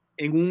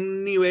en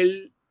un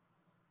nivel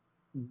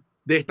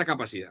de esta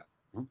capacidad,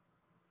 ¿no?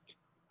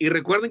 Y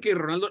recuerden que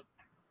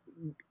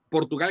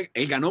Portugal,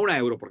 él ganó una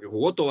Euro porque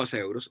jugó todas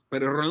las Euros,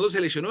 pero Ronaldo se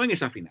lesionó en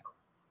esa final.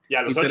 Y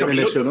a los 8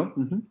 minutos.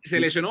 Se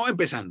lesionó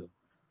empezando.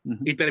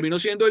 Y terminó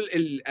siendo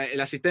el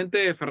asistente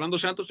de Fernando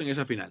Santos en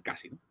esa final,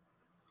 casi, ¿no?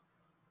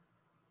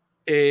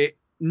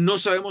 No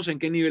sabemos en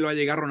qué nivel va a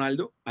llegar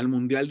Ronaldo al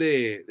Mundial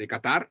de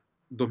Qatar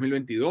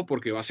 2022,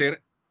 porque va a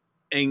ser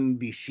en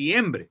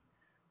diciembre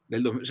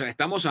del 2000. O sea,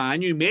 estamos a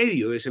año y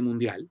medio de ese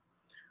Mundial.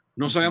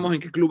 No sabemos en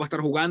qué club va a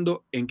estar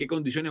jugando, en qué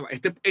condiciones va.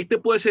 Este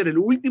puede ser el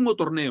último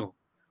torneo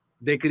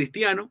de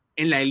Cristiano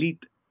en la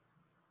elite.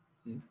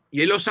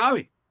 Y él lo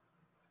sabe.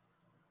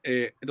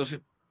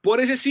 Entonces,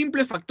 por ese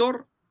simple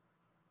factor,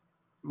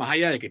 más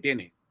allá de que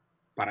tiene,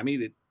 para mí,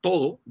 de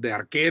todo, de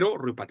arquero,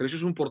 Rui Patricio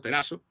es un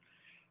porterazo.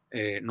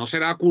 No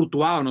será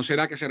Courtois, no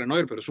será que será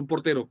Neuer, pero es un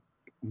portero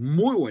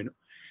muy bueno.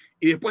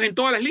 Y después en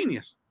todas las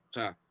líneas. O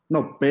sea,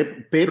 no,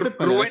 Pepe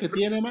para Rubén, que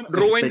tiene, man,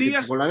 Rubén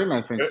Díaz. En la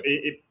defensa.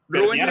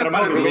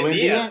 Rubén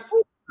Díaz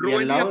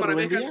para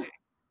mí es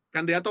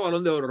candidato a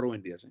Balón de Oro,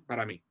 Rubén Díaz,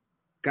 para mí.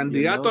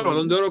 Candidato a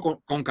Balón de Oro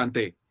con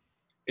Kanté.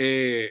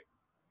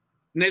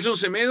 Nelson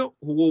Semedo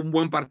jugó un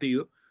buen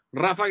partido.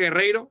 Rafa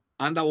Guerreiro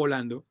anda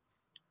volando.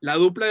 La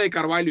dupla de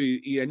Carvalho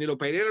y Danilo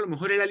Pereira a lo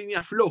mejor es la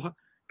línea floja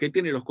que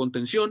tiene los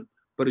contención,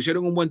 pero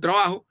hicieron un buen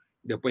trabajo.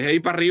 Después de ahí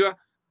para arriba,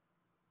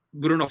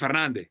 Bruno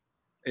Fernández,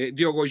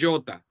 Diogo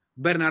Jota,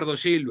 Bernardo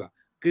Silva,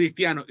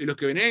 Cristiano y los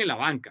que venían en la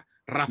banca.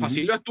 Rafa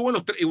Silva estuvo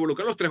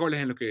involucrado en los 3 goles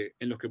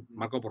en los que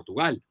marcó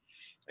Portugal.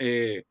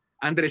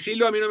 Andrés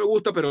Silva a mí no me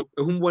gusta, pero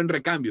es un buen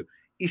recambio.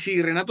 Y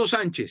si Renato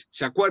Sánchez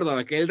se acuerda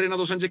de aquel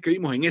Renato Sánchez que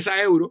vimos en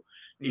esa Euro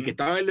y que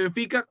estaba en el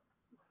Benfica,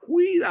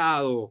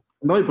 cuidado.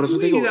 No, y por eso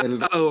te digo,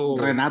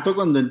 Renato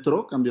cuando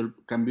entró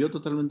cambió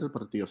totalmente el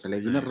partido. O sea, le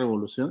dio una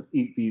revolución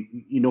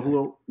y no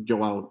jugó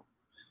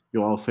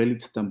Joao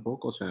Félix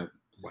tampoco, o sea,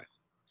 bueno.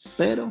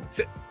 Pero...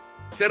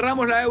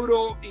 Cerramos la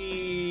Euro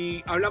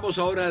y hablamos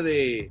ahora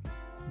de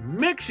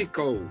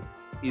México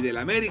y de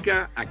la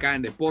América acá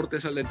en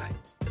Deportes al Detalle.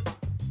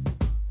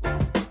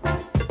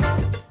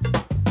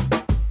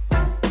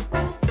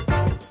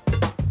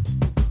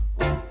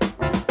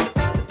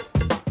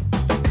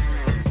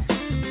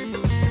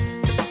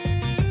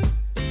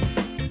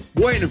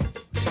 Bueno,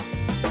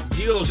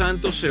 Gio Dos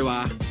Santos se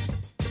va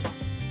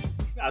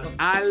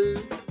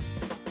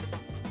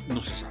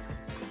no se sabe.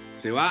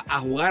 Se va a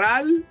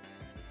jugar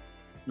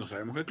no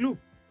sabemos qué club,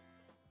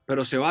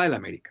 pero se va del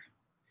América.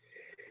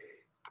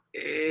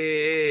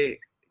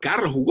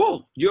 Carlos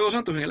jugó Gio Dos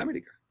Santos en el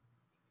América.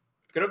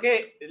 Creo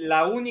que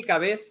la única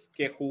vez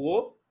que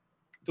jugó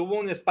tuvo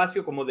un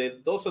espacio como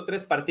de 2 o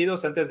 3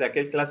 partidos antes de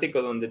aquel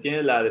clásico donde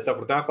tiene la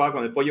desafortunada jugada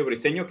con el Pollo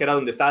Briseño, que era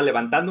donde estaba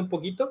levantando un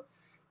poquito.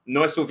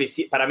 No es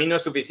para mí no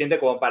es suficiente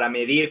como para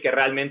medir que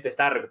realmente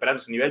estaba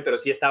recuperando su nivel, pero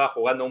sí estaba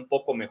jugando un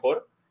poco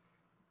mejor.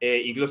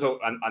 Incluso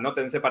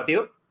anota en ese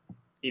partido.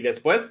 Y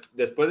después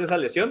de esa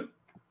lesión...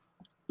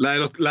 La de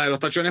los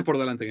tachones por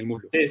delante en el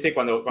muslo. Sí,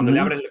 cuando le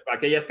abre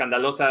aquella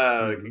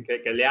escandalosa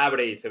que le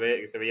abre y se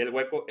veía el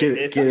hueco. Que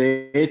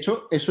de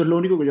hecho, eso es lo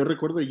único que yo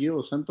recuerdo de Gio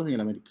Dos Santos en el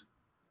América.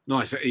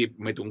 No, y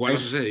metió un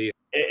golazo ese día.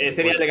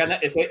 Ese día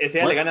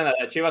le ganan a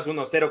las Chivas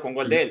 1-0 con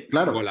gol de él.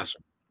 Claro. Golazo.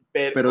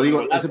 Pero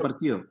digo, ese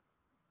partido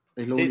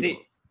es lo único. Sí.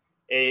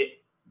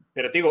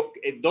 Pero te digo,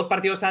 2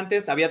 partidos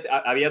antes había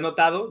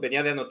anotado,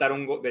 venía de anotar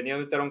un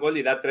gol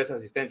y dar 3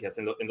 asistencias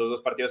en los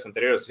 2 partidos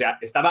anteriores. O sea,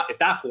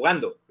 estaba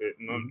jugando.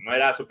 No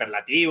era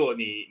superlativo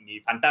ni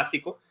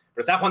fantástico,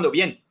 pero estaba jugando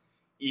bien.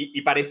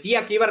 Y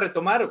parecía que iba a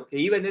retomar, que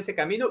iba en ese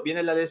camino.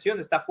 Viene la lesión,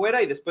 está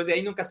fuera y después de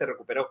ahí nunca se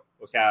recuperó.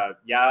 O sea,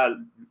 ya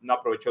no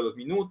aprovechó los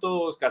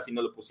minutos, casi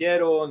no lo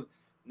pusieron,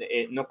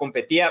 no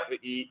competía.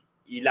 Y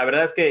la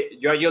verdad es que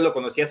yo lo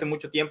conocí hace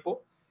mucho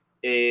tiempo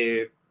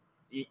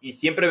y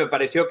siempre me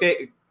pareció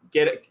que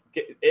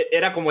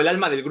era como el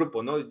alma del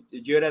grupo, ¿no?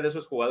 Yo era de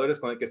esos jugadores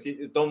con el que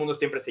sí, todo el mundo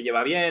siempre se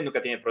lleva bien,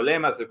 nunca tiene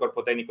problemas, el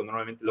cuerpo técnico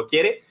normalmente lo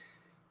quiere,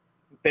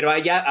 pero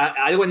hay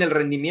algo en el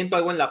rendimiento,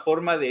 algo en la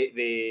forma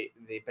de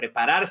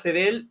prepararse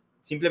de él,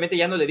 simplemente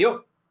ya no le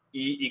dio.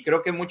 Y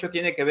creo que mucho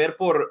tiene que ver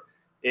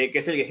que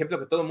es el ejemplo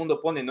que todo el mundo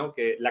pone, ¿no?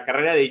 Que la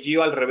carrera de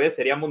Gio al revés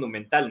sería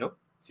monumental, ¿no?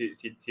 Si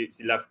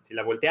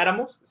la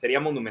volteáramos, sería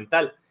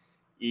monumental.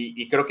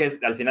 Y creo que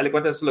al final de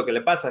cuentas eso es lo que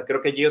le pasa.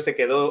 Creo que Gio se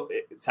quedó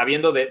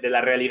sabiendo de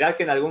la realidad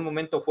que en algún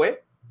momento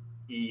fue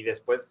y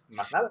después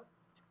más nada.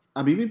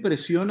 A mí me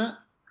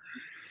impresiona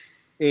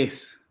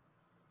es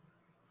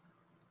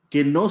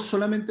que no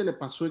solamente le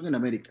pasó en el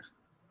América,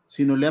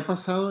 sino le ha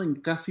pasado en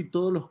casi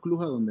todos los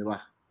clubes a donde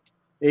va.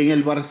 En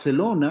el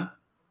Barcelona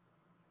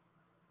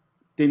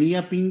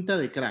tenía pinta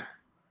de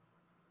crack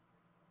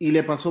y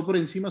le pasó por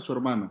encima a su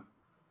hermano.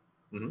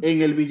 Uh-huh.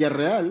 En el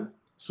Villarreal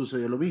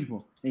sucedió lo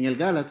mismo. En el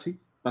Galaxy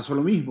pasó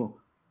lo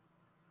mismo.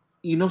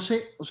 Y no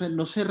sé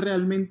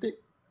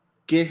realmente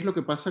qué es lo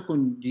que pasa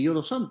con Gio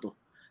Dos Santos,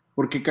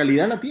 porque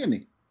calidad la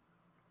tiene.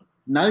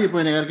 Nadie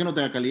puede negar que no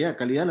tenga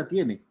calidad la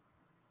tiene.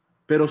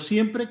 Pero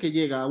siempre que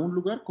llega a un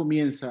lugar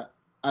comienza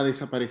a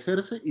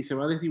desaparecerse y se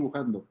va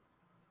desdibujando.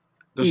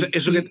 Entonces,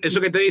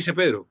 eso que te dice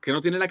Pedro, que no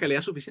tiene la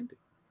calidad suficiente.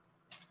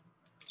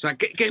 O sea,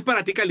 ¿qué es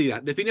para ti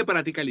calidad? Define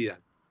para ti calidad.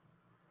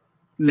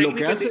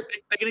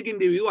 Técnica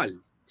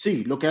individual.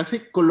 Sí, lo que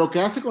hace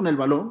con el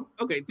balón.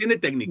 Ok, tiene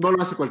técnica. No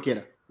lo hace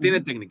cualquiera.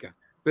 Tiene técnica.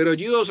 Pero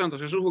Gio Dos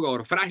Santos es un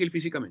jugador frágil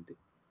físicamente,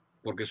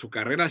 porque su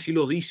carrera así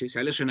lo dice, se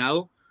ha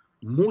lesionado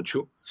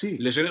mucho, sí.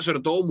 Lesiones sobre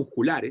todo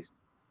musculares.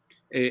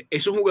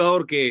 Es un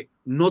jugador que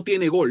no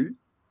tiene gol,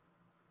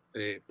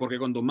 porque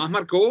cuando más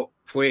marcó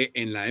fue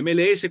en la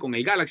MLS con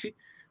el Galaxy,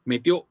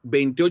 metió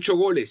 28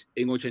 goles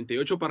en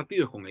 88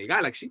 partidos con el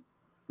Galaxy,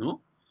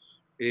 ¿no?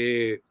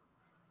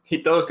 Y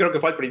todos creo que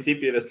fue al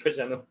principio y después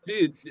ya no.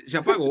 Sí, se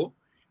apagó.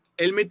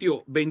 Él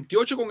metió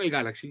 28 con el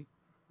Galaxy,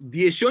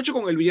 18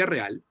 con el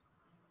Villarreal,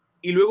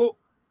 y luego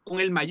con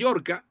el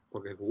Mallorca,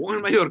 porque jugó en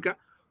el Mallorca,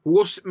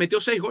 metió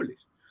 6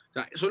 goles. O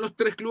sea, son los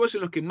 3 clubes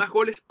en los que más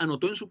goles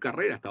anotó en su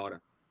carrera hasta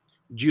ahora,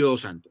 Gio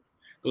Dos Santos.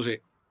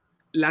 Entonces,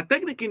 la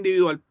técnica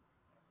individual,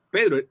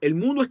 Pedro, el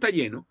mundo está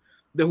lleno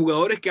de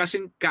jugadores que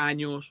hacen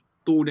caños,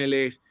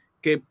 túneles,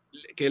 que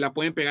la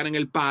pueden pegar en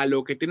el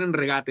palo, que tienen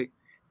regate.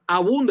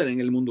 Abundan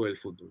en el mundo del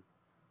fútbol.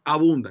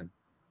 Abundan.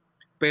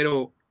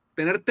 Pero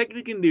tener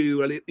técnica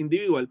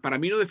individual para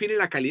mí no define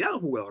la calidad de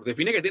un jugador.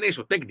 Define que tiene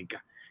eso,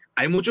 técnica.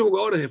 Hay muchos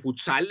jugadores de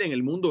futsal en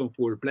el mundo, en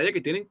fútbol playa,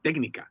 que tienen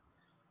técnica.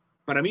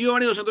 Para mí,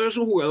 Giovanni Dos Santos es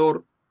un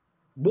jugador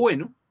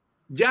bueno,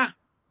 ya,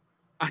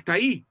 hasta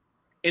ahí.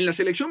 En la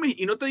selección,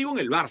 y no te digo en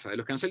el Barça, de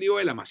los que han salido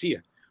de la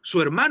Masía,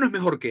 su hermano es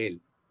mejor que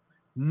él.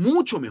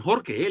 Mucho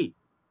mejor que él.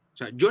 O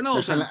sea, Jonathan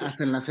Dos Santos.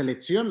 Hasta en la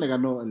selección le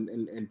ganó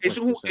el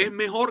puesto, es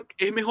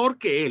mejor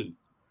que él.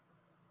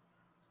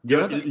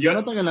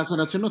 Jonathan en la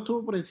selección no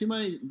estuvo por encima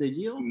de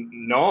Gio.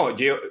 No,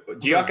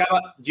 Gio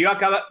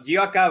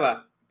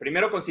acaba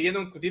primero consiguiendo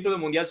un título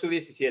mundial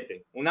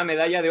sub-17, una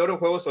medalla de oro en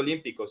Juegos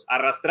Olímpicos,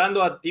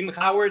 arrastrando a Tim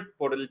Howard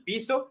por el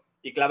piso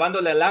y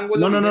clavándole al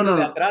ángulo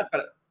de atrás.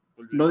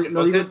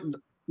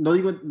 No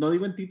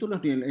digo en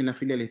títulos ni en las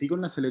filiales, digo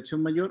en la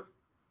selección mayor.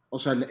 O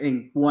sea,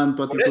 en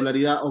cuanto a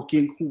titularidad o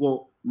quién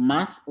jugó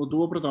más o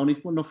tuvo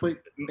protagonismo, no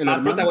fue el más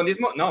hermano.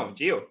 Protagonismo, no,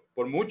 Gio,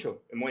 por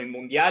mucho. En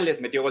mundiales,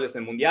 metió goles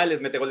en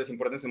mundiales, mete goles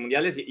importantes en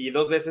mundiales y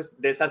 2 veces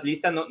de esas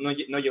listas no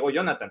llegó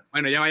Jonathan.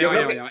 Bueno, ya va.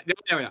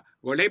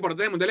 Goles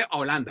importantes en mundiales a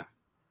Holanda.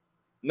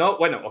 No,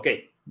 bueno, ok.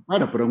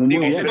 Bueno, pero en un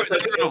mundial.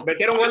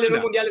 Meter un gol en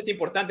un mundial es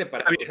importante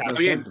para... Está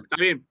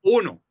bien.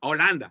 1, a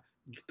Holanda.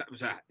 O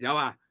sea, ya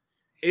va.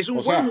 Es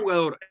un buen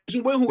jugador.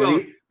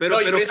 Pero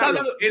está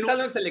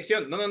hablando en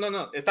selección.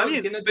 No. Estamos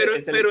diciendo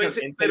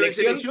en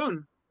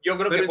selección. Yo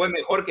creo que fue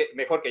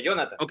mejor que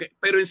Jonathan. Ok,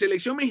 pero en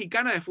selección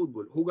mexicana de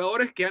fútbol,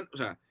 jugadores que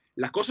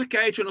las cosas que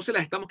ha hecho no se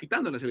las estamos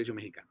quitando en la selección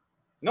mexicana.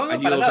 No, para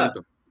nada.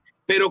 Santos.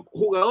 Pero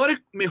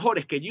jugadores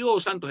mejores que Gio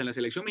Dos Santos en la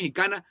selección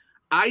mexicana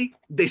hay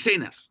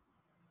decenas.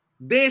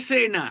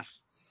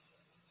 Decenas.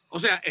 O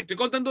sea, estoy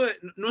contando,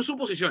 no es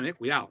suposición,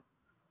 cuidado.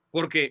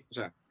 Porque,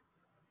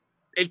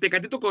 el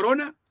Tecatito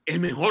Corona es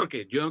mejor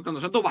que Jonathan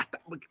Dos Santos,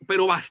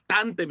 pero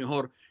bastante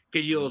mejor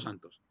que Gio Dos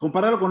Santos.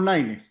 Compáralo con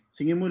Lainez,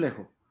 sin ir muy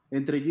lejos.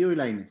 Entre Gio y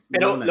Lainez.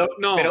 Pero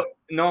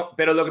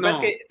lo que pasa es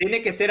que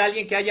tiene que ser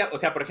alguien que haya,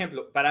 por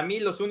ejemplo, para mí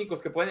los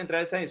únicos que pueden entrar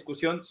a esa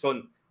discusión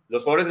son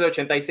los jugadores del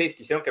 86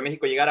 que hicieron que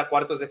México llegara a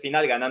cuartos de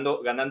final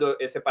ganando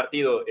ese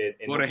partido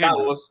en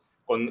octavos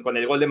con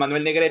el gol de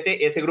Manuel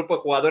Negrete. Ese grupo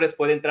de jugadores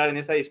puede entrar en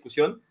esa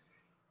discusión.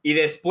 Y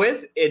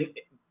después,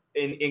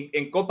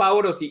 en Copa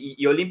Oros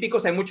y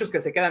Olímpicos hay muchos que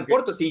se quedan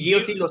cortos y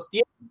Gio sí los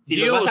tiene. Si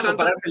los vas a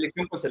comparar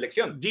selección con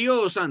selección. Gio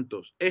Dos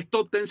Santos es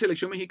top 10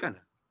 selección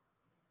mexicana.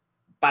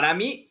 Para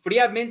mí,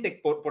 fríamente,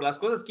 por las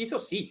cosas que hizo,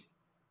 sí.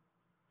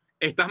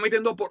 Estás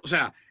metiendo,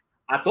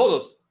 a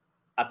todos.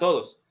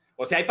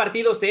 Hay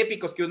partidos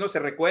épicos que uno se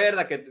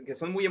recuerda, que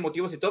son muy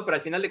emotivos y todo, pero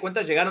al final de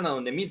cuentas llegaron a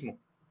donde mismo.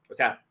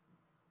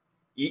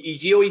 Y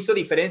Gio hizo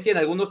diferencia en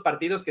algunos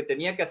partidos que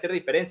tenía que hacer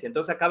diferencia.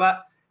 Entonces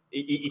acaba,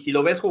 y si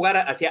lo ves jugar,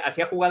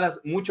 hacía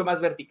jugadas mucho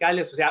más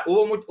verticales.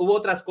 Hubo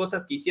otras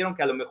cosas que hicieron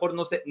que a lo mejor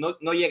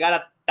no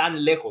llegara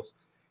tan lejos.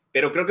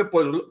 Pero creo que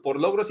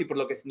por logros y por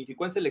lo que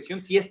significó en selección,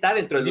 sí está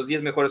dentro de los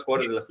 10 mejores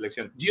jugadores de la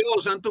selección. Gio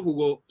Dos Santos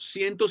jugó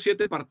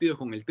 107 partidos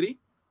con el Tri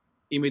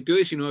y metió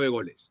 19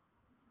 goles.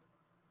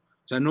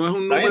 No es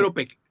un número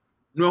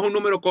no es un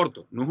número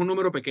corto, no es un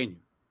número pequeño.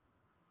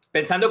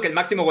 Pensando que el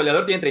máximo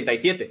goleador tiene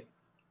 37.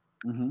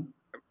 Uh-huh.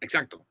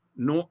 Exacto,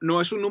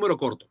 no es un número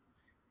corto.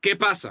 ¿Qué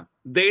pasa?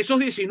 De esos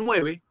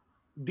 19,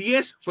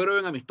 10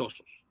 fueron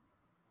amistosos.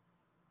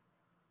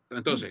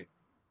 Entonces,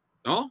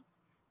 ¿no?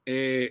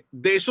 De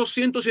esos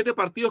 107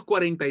 partidos,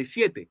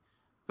 47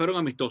 fueron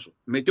amistosos.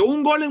 Metió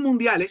un gol en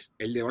mundiales,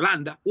 el de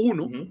Holanda,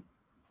 1,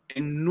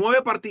 en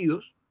 9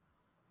 partidos,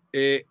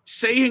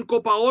 6 en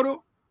Copa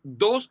Oro,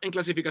 2 en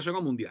clasificación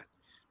a mundial.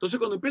 Entonces,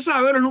 cuando empiezas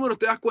a ver los números,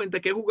 te das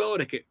cuenta que hay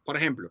jugadores que, por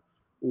ejemplo,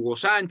 Hugo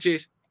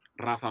Sánchez,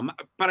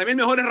 para mí el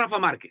mejor es Rafa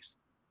Márquez.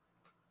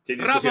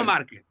 Rafa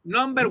Márquez,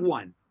 number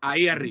 1,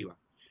 ahí arriba.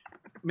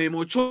 Memo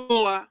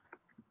Ochoa,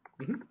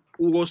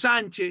 Hugo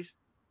Sánchez,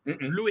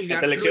 Luis García.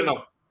 En selección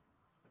no.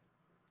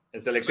 En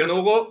selección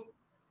Hugo.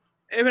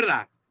 Es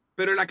verdad,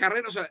 pero en la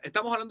carrera,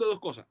 estamos hablando de dos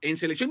cosas. En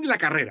selección y la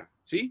carrera,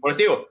 ¿sí? Pues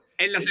digo.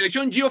 En la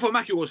selección Gio fue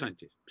más que Hugo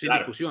Sánchez, sin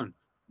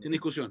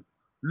discusión.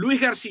 Luis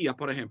García,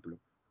 por ejemplo.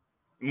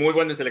 Muy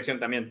bueno en selección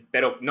también,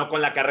 pero no con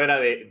la carrera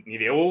ni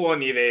de Hugo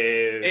ni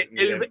de.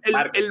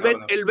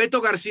 El Beto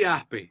García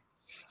Aspe.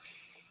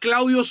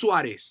 Claudio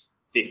Suárez.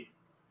 Sí.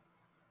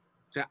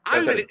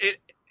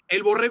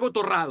 El Borrego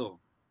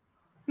Torrado.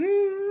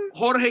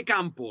 Jorge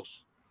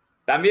Campos.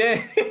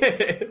 También.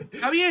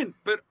 Está bien,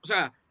 pero,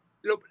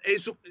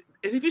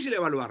 es difícil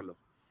evaluarlo.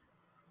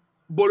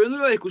 Volviendo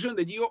a la discusión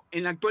de Gio,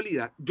 en la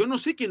actualidad, yo no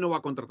sé quién lo va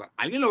a contratar.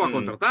 Alguien lo va a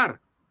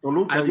contratar.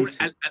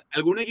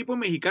 Algún equipo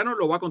mexicano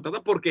lo va a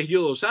contratar porque es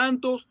Gio Dos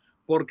Santos,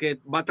 porque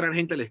va a traer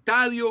gente al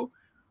estadio.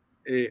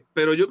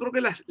 Pero yo creo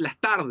que las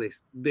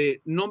tardes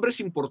de nombres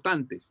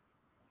importantes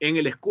en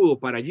el escudo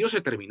para Gio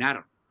se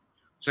terminaron.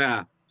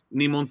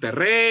 Ni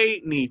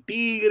Monterrey, ni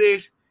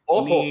Tigres,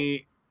 ojo,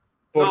 ni...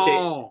 porque...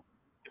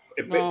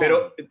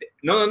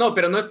 No.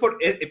 Pero no es por.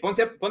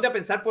 Ponte a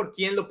pensar por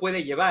quién lo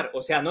puede llevar.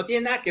 No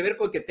tiene nada que ver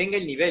con que tenga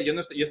el nivel. Yo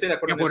estoy de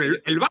acuerdo con eso.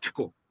 El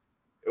Vasco.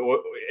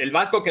 El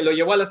Vasco que lo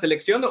llevó a la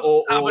selección el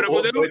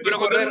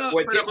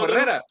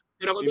Herrera.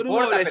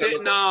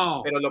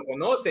 Pero lo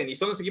conocen y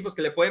son los equipos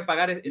que le pueden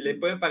pagar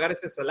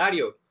ese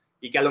salario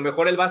y que a lo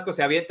mejor el Vasco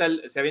se avienta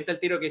el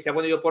tiro que dice,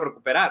 bueno, yo puedo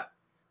recuperar.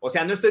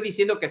 No estoy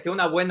diciendo que sea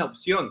una buena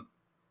opción.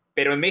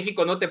 Pero en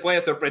México no te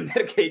puede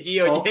sorprender que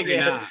Gio llegue.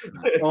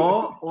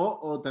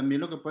 O también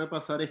lo que puede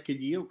pasar es que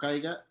Gio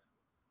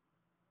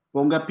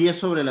ponga pie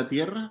sobre la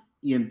tierra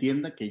y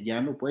entienda que ya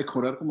no puede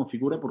cobrar como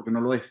figura porque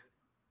no lo es.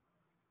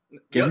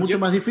 Es mucho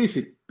más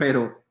difícil,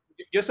 pero...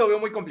 Yo eso veo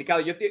muy complicado.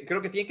 Yo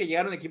creo que tiene que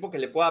llegar un equipo que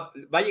le pueda...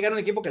 Va a llegar un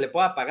equipo que le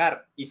pueda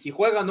pagar. Y si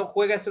juega o no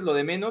juega, eso es lo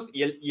de menos.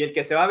 Y el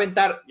que se va a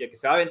aventar,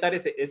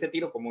 ese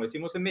tiro, como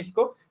decimos en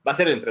México, va a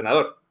ser el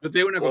entrenador. Yo te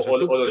digo una cosa. O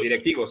los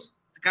directivos.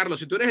 Carlos,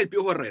 si tú eres el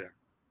Piojo Herrera,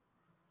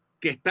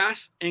 que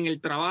estás en el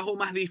trabajo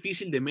más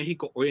difícil de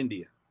México hoy en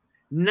día.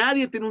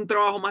 Nadie tiene un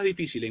trabajo más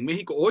difícil en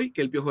México hoy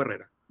que el Piojo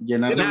Herrera.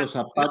 Llenar los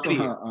zapatos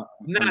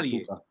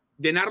nadie.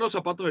 Llenar los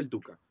zapatos del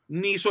Tuca.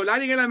 Ni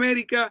Solari en el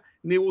América,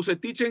 ni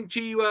Bucetich en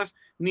Chivas,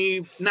 ni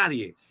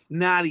nadie.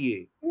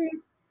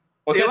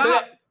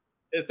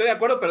 Estoy de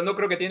acuerdo, pero no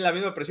creo que tienen la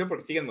misma presión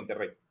porque sigue en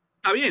Monterrey.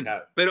 Está bien,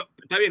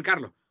 está bien,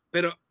 Carlos.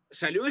 Pero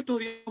salió estos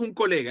días un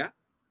colega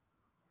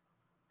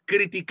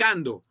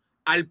criticando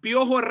al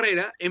Piojo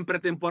Herrera en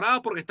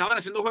pretemporada porque estaban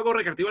haciendo juegos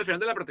recreativos al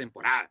final de la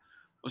pretemporada.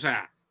 No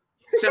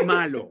seas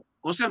malo.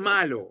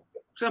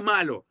 seas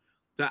malo.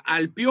 O sea,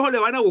 al Piojo le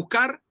van a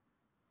buscar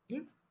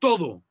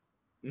todo.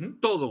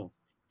 Todo.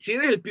 Si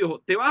eres el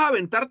Piojo, te vas a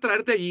aventar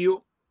traerte a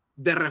Gio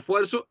de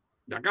refuerzo.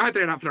 Ya acabas de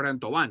traer a Florian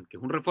Thauvin, que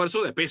es un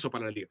refuerzo de peso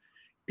para la liga.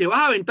 Te vas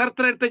a aventar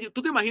traerte a Gio.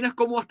 ¿Tú te imaginas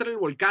cómo va a estar el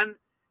Volcán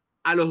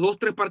a los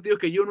 2-3 partidos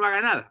que Gio no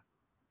haga nada?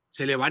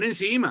 Se le van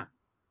encima.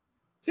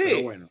 Sí,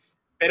 pero bueno.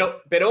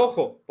 Pero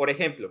ojo, por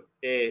ejemplo,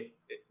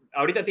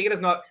 ahorita Tigres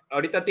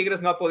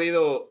no ha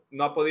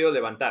podido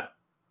levantar,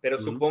 pero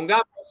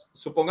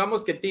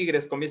supongamos que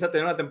Tigres comienza a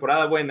tener una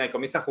temporada buena y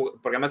comienza a jugar,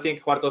 porque además tienen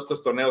que jugar todos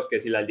estos torneos,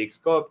 que si la Leagues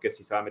Cup, que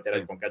si se va a meter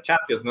al Conca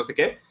Champions, no sé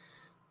qué.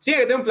 Sí,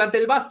 que tener un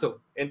plantel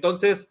vasto.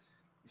 Entonces,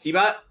 si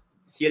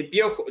el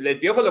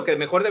Piojo lo que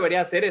mejor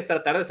debería hacer es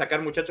tratar de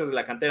sacar muchachos de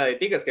la cantera de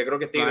Tigres, que creo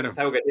que Tigres es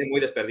algo que tiene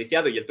muy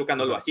desperdiciado y el Tuca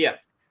no lo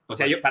hacía. O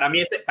sea, para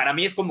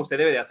mí es como se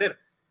debe de hacer.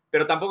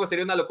 Pero tampoco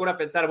sería una locura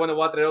pensar, bueno,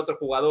 voy a traer otro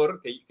jugador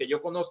que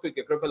yo conozco y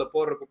que creo que lo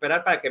puedo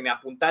recuperar para que me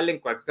apuntale en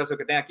cualquier caso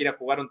que tenga que ir a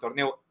jugar un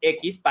torneo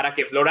X para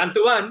que Florian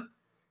Thauvin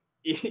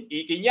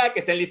y Guiñac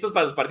estén listos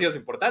para los partidos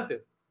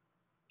importantes.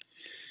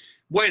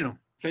 Bueno,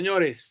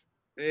 señores,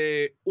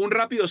 un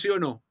rápido sí o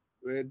no.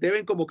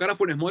 ¿Deben convocar a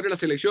Funes Mori a la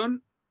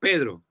selección?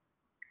 Pedro.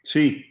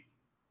 Sí.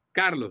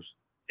 Carlos.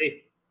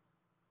 Sí.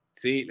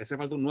 Sí, le hace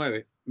falta un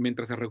 9.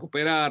 Mientras se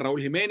recupera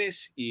Raúl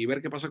Jiménez y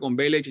ver qué pasa con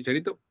Vela y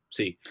Chicharito,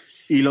 sí.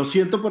 Y lo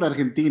siento por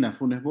Argentina.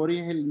 Funes Mori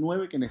es el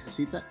 9 que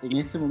necesita en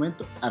este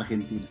momento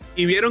Argentina.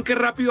 Y vieron qué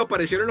rápido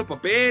aparecieron los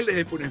papeles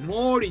de Funes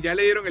Mori, ya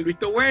le dieron el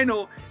visto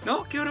bueno.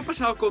 ¿No? ¿Qué habrá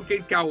pasado con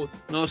Kate Cowell?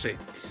 No sé.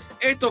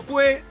 Esto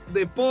fue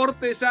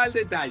Deportes al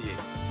Detalle.